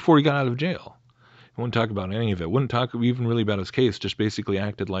 Even before he got out of jail, he wouldn't talk about any of it. Wouldn't talk even really about his case. Just basically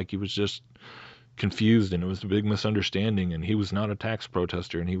acted like he was just confused, and it was a big misunderstanding, and he was not a tax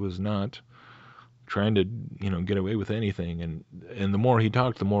protester, and he was not trying to get away with anything. And the more he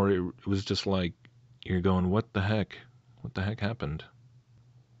talked, the more it was just like, you're going, what the heck happened?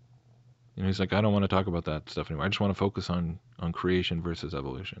 He's like, I don't want to talk about that stuff anymore. I just want to focus on creation versus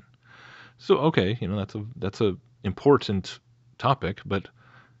evolution. So okay, that's a important topic, but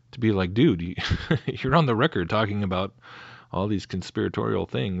to be like, dude, you're on the record talking about all these conspiratorial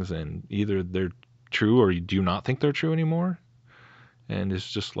things, and either they're true or do you not think they're true anymore? And it's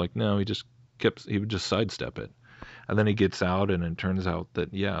just like, no, he would just sidestep it. And then he gets out, and it turns out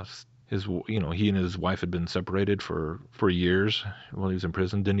that, yes, he and his wife had been separated for years while he was in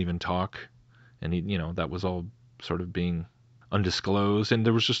prison, didn't even talk, and that was all sort of being undisclosed, and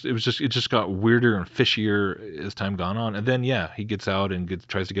it just got weirder and fishier as time gone on. And then yeah, he gets out and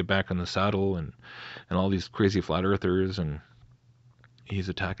tries to get back on the saddle, and all these crazy flat earthers, and he's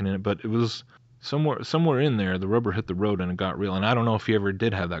attacking it. But it was somewhere in there, the rubber hit the road and it got real. And I don't know if he ever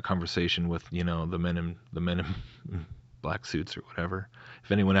did have that conversation with the men in black suits or whatever.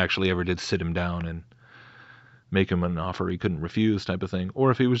 If anyone actually ever did sit him down and make him an offer he couldn't refuse, type of thing,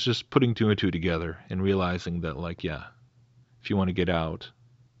 or if he was just putting two and two together and realizing that, like, yeah, if you want to get out,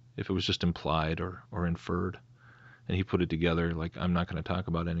 if it was just implied or inferred, and he put it together, like, I'm not going to talk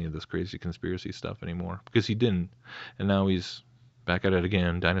about any of this crazy conspiracy stuff anymore, because he didn't. And now he's back at it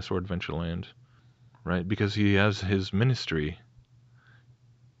again, Dinosaur Adventureland, right? Because he has his ministry.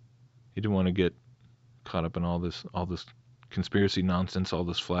 He didn't want to get caught up in all this conspiracy nonsense, all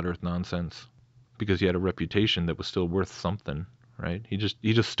this flat earth nonsense, because he had a reputation that was still worth something, right? He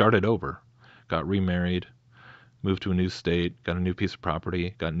just started over, got remarried, moved to a new state, got a new piece of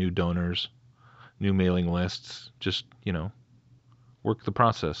property, got new donors, new mailing lists, just, work the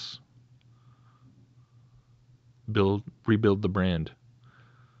process. Rebuild the brand.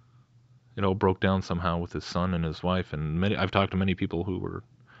 It all broke down somehow with his son and his wife, and I've talked to many people who were,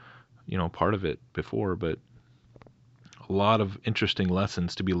 part of it before, but a lot of interesting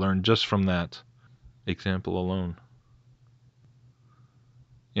lessons to be learned just from that example alone.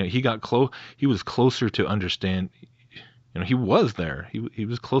 He was closer to understand, he was there. He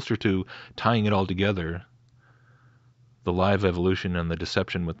was closer to tying it all together, the live evolution and the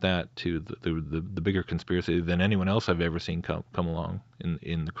deception with that, to the bigger conspiracy than anyone else I've ever seen come along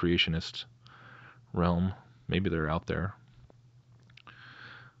in the creationist realm. Maybe they're out there,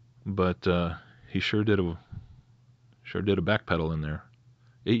 but he sure did a backpedal in there.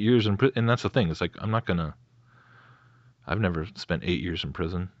 8 years in prison, and that's the thing. It's like, I've never spent 8 years in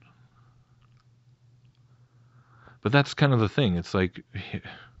prison. But that's kind of the thing. It's like,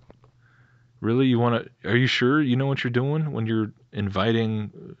 really, are you sure you know what you're doing when you're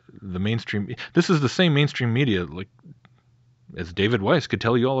inviting the mainstream? This is the same mainstream media, like, as David Weiss could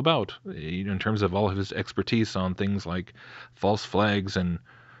tell you all about, in terms of all of his expertise on things like false flags and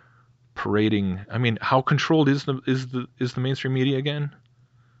parading. I mean, how controlled is the mainstream media again?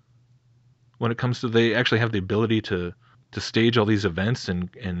 When it comes to, they actually have the ability to stage all these events and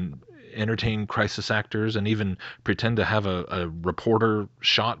entertain crisis actors, and even pretend to have a reporter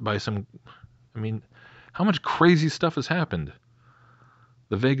shot by some. I mean, how much crazy stuff has happened?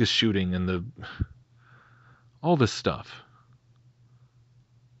 The Vegas shooting and all this stuff.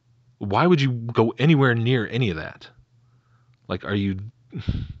 Why would you go anywhere near any of that? Like, are you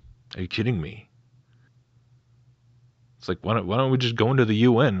kidding me? It's like, why don't we just go into the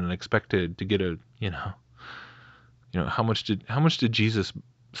UN and expect to get a, how much did Jesus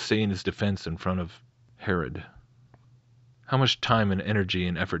say in his defense in front of Herod? How much time and energy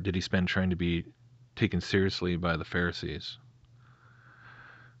and effort did he spend trying to be taken seriously by the Pharisees?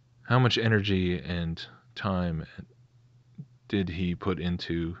 How much energy and time did he put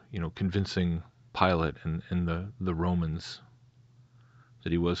into, convincing Pilate and the Romans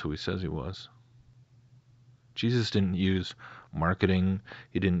that he was who he says he was? Jesus didn't use marketing.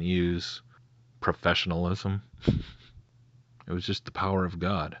 He didn't use professionalism. It was just the power of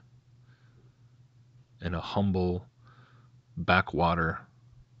God in a humble backwater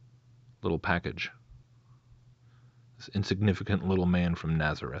little package. This insignificant little man from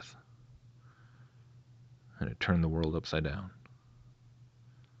Nazareth. And it turned the world upside down.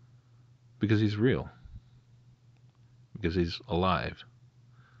 Because he's real. Because he's alive.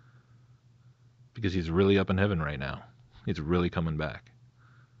 Because he's really up in heaven right now. He's really coming back.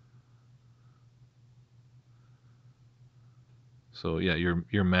 So yeah,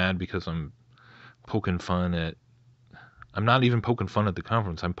 you're mad because I'm poking fun at. I'm not even poking fun at the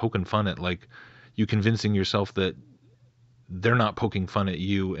conference. I'm poking fun at, like, you convincing yourself that they're not poking fun at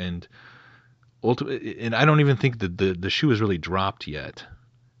you, and and I don't even think that the shoe has really dropped yet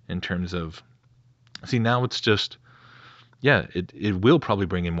in terms of. See, now it's just. Yeah, it will probably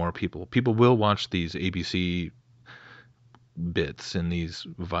bring in more people. People will watch these ABC bits and these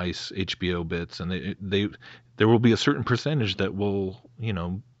Vice HBO bits, and there will be a certain percentage that will,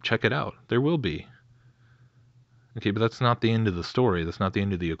 check it out. There will be. Okay, but that's not the end of the story. That's not the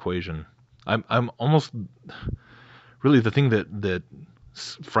end of the equation. I'm almost really, the thing that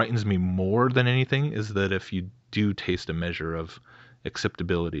frightens me more than anything is that if you do taste a measure of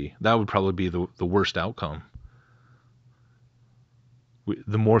acceptability, that would probably be the worst outcome.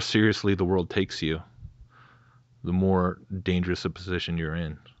 The more seriously the world takes you, the more dangerous a position you're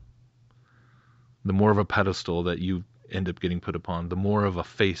in. the more of a pedestal that you end up getting put upon, the more of a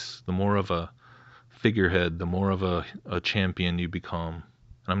face, the more of a figurehead, the more of a champion you become.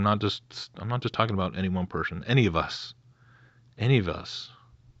 And I'm not just talking about any one person, any of us. Any of us.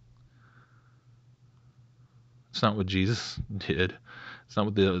 It's not what Jesus did. It's not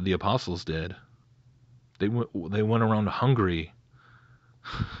what the apostles did. They went around hungry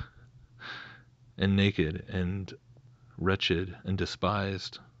and naked and wretched and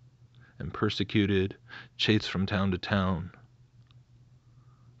despised and persecuted, chased from town to town.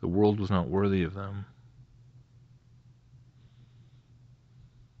 The world was not worthy of them.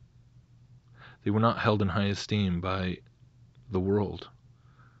 They were not held in high esteem by the world.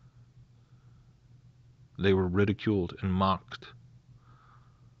 They were ridiculed and mocked.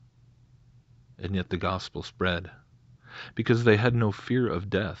 And yet the gospel spread because they had no fear of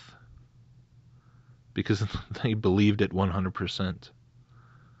death, because they believed it 100%.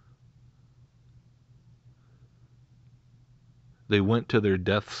 They went to their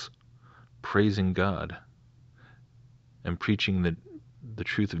deaths praising God and preaching the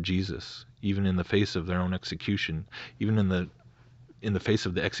truth of Jesus, even in the face of their own execution, even in the face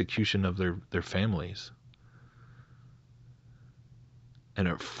of the execution of their families. And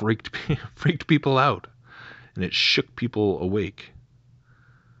it freaked people out, and it shook people awake.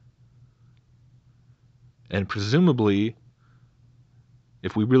 And presumably,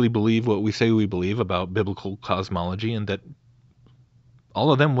 if we really believe what we say we believe about biblical cosmology, and that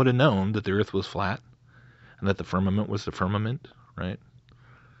all of them would have known that the earth was flat and that the firmament was the firmament, right?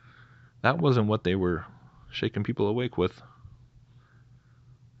 That wasn't what they were shaking people awake with.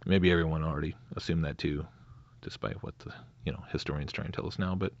 Maybe everyone already assumed that too, despite what the historians try and tell us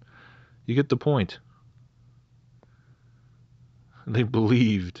now, but you get the point. They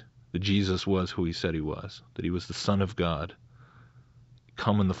believed that Jesus was who he said he was, that he was the Son of God,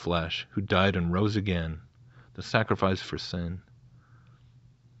 come in the flesh, who died and rose again, the sacrifice for sin,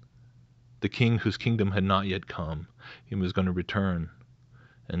 the king whose kingdom had not yet come. He was going to return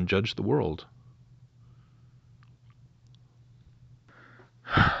and judge the world.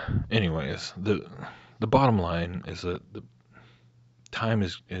 Anyways, the bottom line is that the time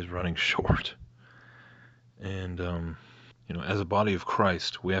is running short. And, as a body of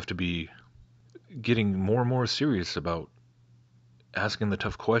Christ, we have to be getting more and more serious about asking the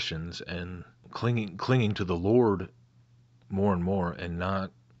tough questions and clinging to the Lord more and more, and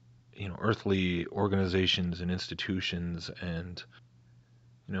not, earthly organizations and institutions and,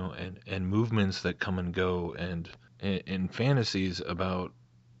 and movements that come and go, and fantasies about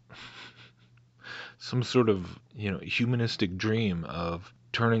some sort of, humanistic dream of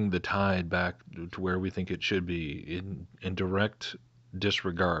turning the tide back to where we think it should be, in direct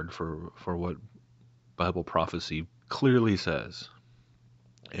disregard for what Bible prophecy clearly says.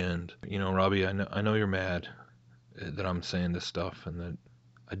 And, Robbie, I know you're mad that I'm saying this stuff, and that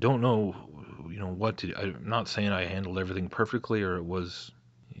I don't know, what to do. I'm not saying I handled everything perfectly, or it was,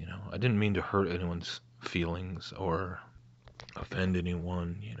 I didn't mean to hurt anyone's feelings or offend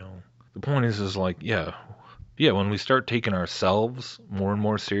anyone, The point is like, yeah, when we start taking ourselves more and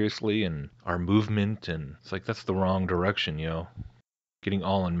more seriously, and our movement, and it's like, that's the wrong direction, Getting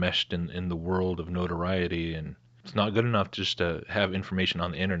all enmeshed in the world of notoriety, and it's not good enough just to have information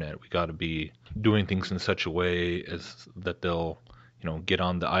on the internet. We got to be doing things in such a way as that they'll, get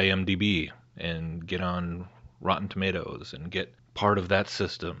on the IMDb and get on Rotten Tomatoes and get part of that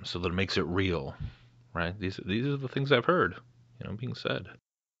system, so that it makes it real, right? These are the things I've heard, being said.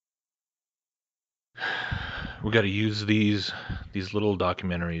 We got to use these little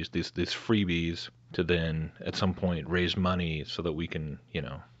documentaries, these freebies, to then at some point raise money so that we can,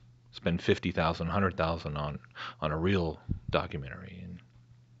 spend 50,000, 100,000 on a real documentary,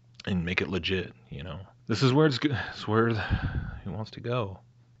 and make it legit. This is where it's where it wants to go.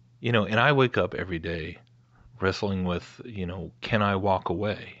 And I wake up every day wrestling with, can I walk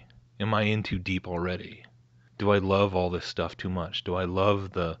away? Am I in too deep already? Do I love all this stuff too much? Do I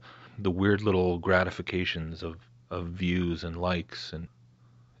love the weird little gratifications of views and likes? And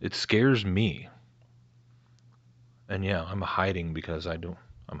it scares me. And yeah, I'm hiding because I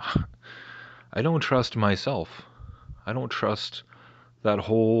don't trust myself. I don't trust that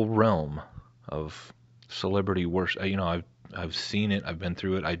whole realm of celebrity worship. I've seen it. I've been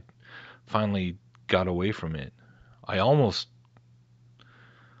through it. I finally got away from it. I almost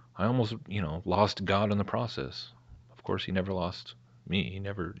lost God in the process. Of course, he never lost me. He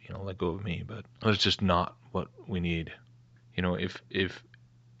never, let go of me. But it's just not what we need. If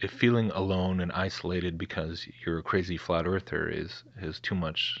feeling alone and isolated because you're a crazy flat earther is too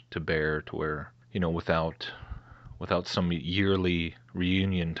much to bear, to where, without some yearly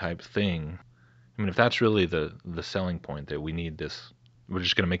reunion type thing, I mean, if that's really the selling point, that we need this, we're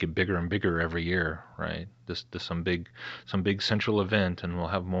just going to make it bigger and bigger every year, right? This some big central event, and we'll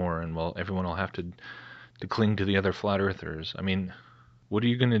have more, and everyone will have to cling to the other flat earthers. I mean, what are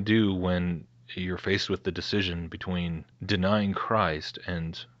you going to do when you're faced with the decision between denying Christ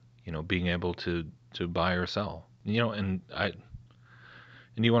and, being able to buy or sell? And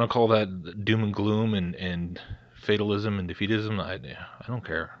you want to call that doom and gloom and fatalism and defeatism? I don't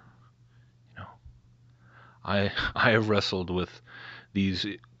care. You know, I have wrestled with these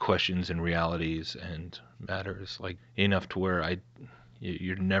questions and realities and matters like enough to where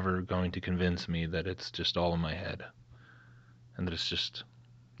you're never going to convince me that it's just all in my head, and that it's just,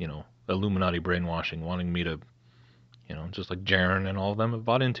 Illuminati brainwashing, wanting me to, just like Jaren and all of them have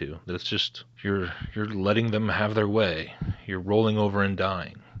bought into. That it's just you're letting them have their way. You're rolling over and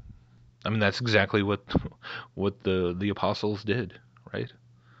dying. I mean, that's exactly what the apostles did, right?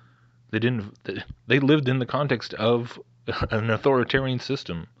 They didn't. They lived in the context of an authoritarian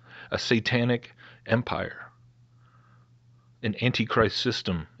system, a satanic empire, an antichrist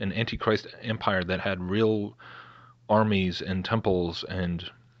system, an antichrist empire that had real armies and temples and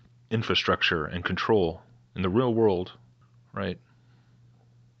infrastructure and control in the real world, right?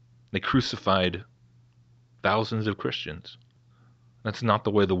 They crucified thousands of Christians. That's not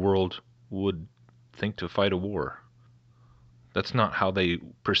the way the world would think to fight a war. That's not how they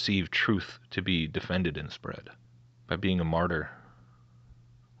perceive truth to be defended and spread. By being a martyr,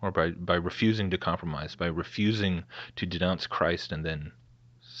 or by refusing to compromise, by refusing to denounce Christ and then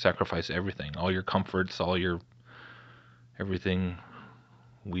sacrifice everything, all your comforts, all your everything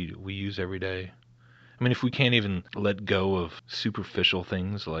we use every day. I mean, if we can't even let go of superficial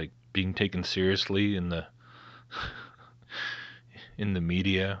things like being taken seriously in the in the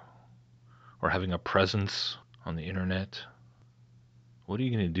media, or having a presence on the internet, what are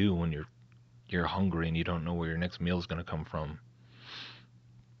you going to do when you're hungry and you don't know where your next meal is going to come from?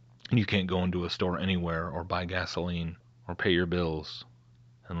 And you can't go into a store anywhere or buy gasoline or pay your bills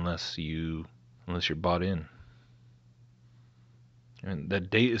unless you're bought in. And that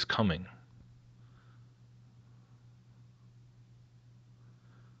day is coming.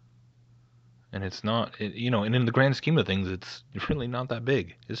 And it's not, and in the grand scheme of things, it's really not that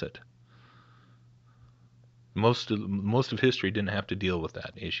big, is it? Most of history didn't have to deal with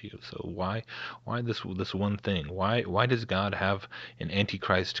that issue. So why this one thing? Why does God have an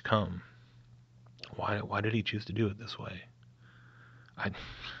antichrist come? Why did he choose to do it this way?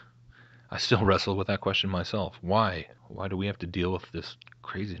 I still wrestle with that question myself. Why? Why do we have to deal with this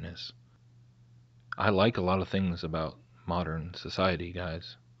craziness? I like a lot of things about modern society,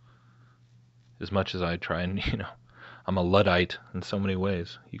 guys. As much as I try and, I'm a Luddite in so many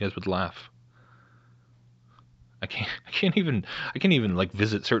ways. You guys would laugh. I can't even like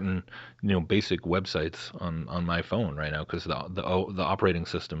visit certain, basic websites on my phone right now because the operating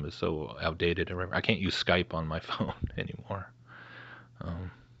system is so outdated. I can't use Skype on my phone anymore.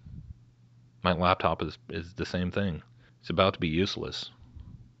 My laptop is the same thing. It's about to be useless.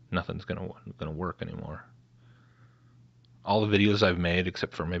 Nothing's gonna work anymore. All the videos I've made,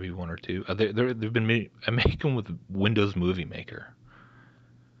 except for maybe one or two, they've been made. I make them with Windows Movie Maker.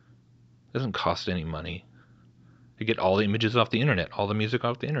 It doesn't cost any money to get all the images off the internet, all the music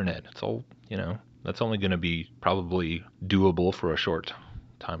off the internet. It's all, that's only going to be probably doable for a short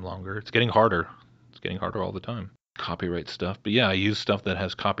time longer. It's getting harder. It's getting harder all the time. Copyright stuff. But yeah, I use stuff that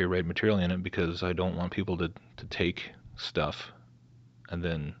has copyright material in it because I don't want people to take stuff and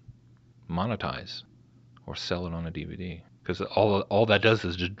then monetize or sell it on a DVD. Because all that does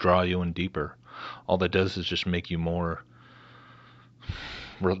is just draw you in deeper. All that does is just make you more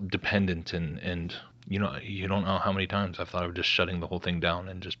dependent and you don't know how many times I've thought of just shutting the whole thing down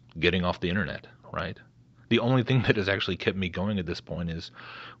and just getting off the internet, right? The only thing that has actually kept me going at this point is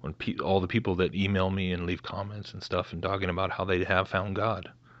when all the people that email me and leave comments and stuff and talking about how they have found God.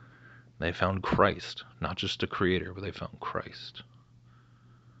 They found Christ, not just a creator, but they found Christ.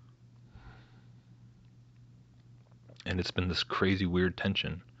 And it's been this crazy weird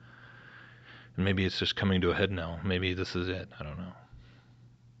tension. And maybe it's just coming to a head now. Maybe this is it. I don't know.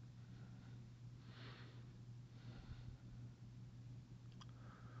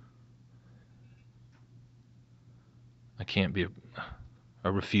 I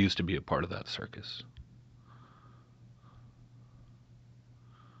refuse to be a part of that circus.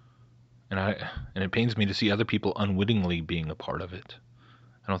 And it pains me to see other people unwittingly being a part of it.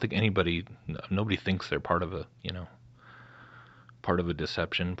 I don't think nobody thinks they're part of part of a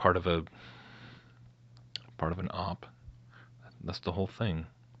deception, part of an op. That's the whole thing.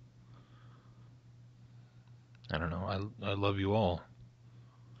 I don't know. I love you all.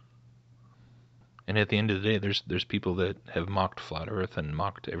 And at the end of the day, there's people that have mocked flat Earth and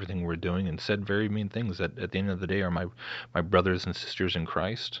mocked everything we're doing and said very mean things that at the end of the day are my brothers and sisters in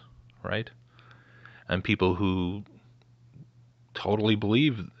Christ, right? And people who totally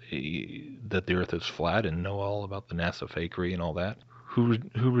believe that the Earth is flat and know all about the NASA fakery and all that, who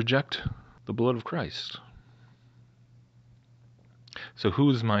reject the blood of Christ. So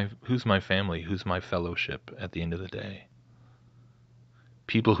who's my family? Who's my fellowship at the end of the day?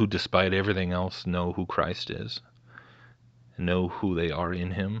 People who, despite everything else, know who Christ is, and know who they are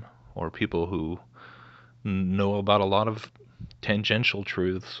in Him, or people who know about a lot of tangential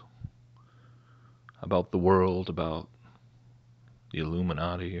truths about the world, about the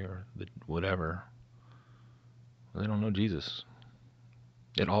Illuminati or the whatever. They don't know Jesus.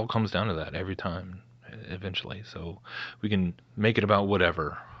 It all comes down to that every time, eventually. So we can make it about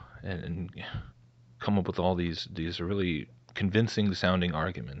whatever and come up with all these really convincing sounding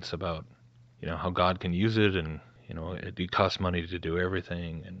arguments about, how God can use it, and it costs money to do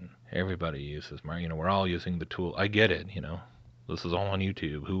everything, and everybody uses money. We're all using the tool. I get it. This is all on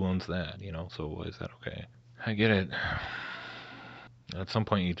YouTube. Who owns that? So is that okay? I get it. At some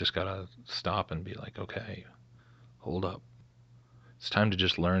point, you just gotta stop and be like, okay, hold up. It's time to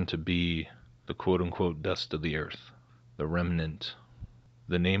just learn to be the quote-unquote dust of the earth, the remnant,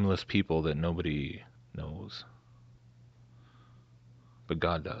 the nameless people that nobody knows, but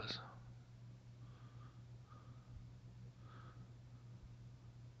God does.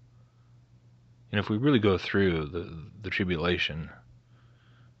 And if we really go through the tribulation,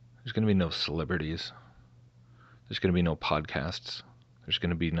 there's going to be no celebrities. There's going to be no podcasts. There's going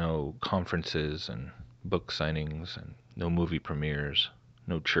to be no conferences and book signings and no movie premieres,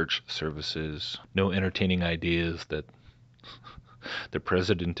 no church services, no entertaining ideas that the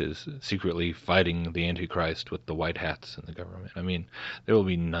president is secretly fighting the Antichrist with the white hats in the government. There will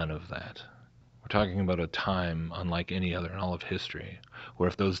be none of that. We're talking about a time unlike any other in all of history, where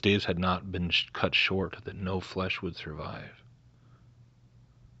if those days had not been cut short, that no flesh would survive.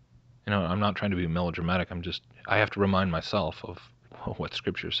 I'm not trying to be melodramatic. I have to remind myself of what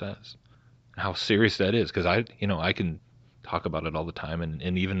Scripture says, how serious that is, because I can talk about it all the time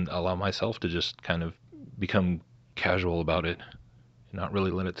and even allow myself to just kind of become casual about it and not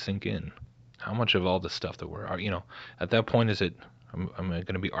really let it sink in. How much of all the stuff that we're, at that point am I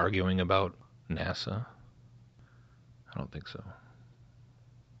going to be arguing about NASA? I don't think so.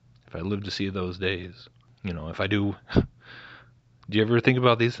 If I live to see those days, if I do, do you ever think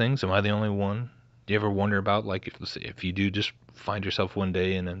about these things? Am I the only one? Do you ever wonder about, like, if you do just find yourself one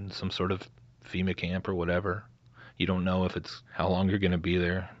day in some sort of FEMA camp or whatever, you don't know if it's how long you're going to be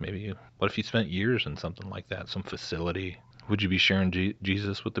there. What if you spent years in something like that, some facility? Would you be sharing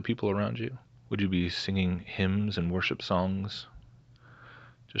Jesus with the people around you? Would you be singing hymns and worship songs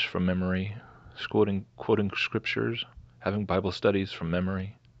just from memory, quoting scriptures, having Bible studies from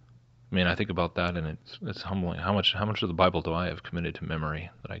memory? I think about that, and it's humbling. How much of the Bible do I have committed to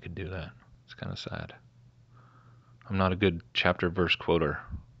memory that I could do that? It's kind of sad. I'm not a good chapter verse quoter,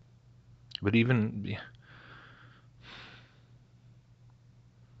 but even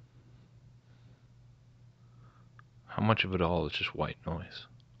how much of it all is just white noise?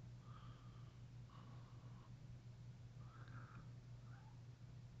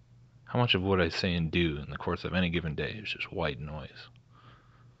 How much of what I say and do in the course of any given day is just white noise?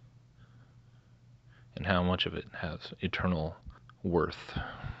 And how much of it has eternal worth?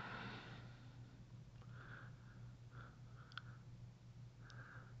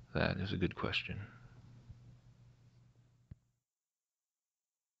 That is a good question.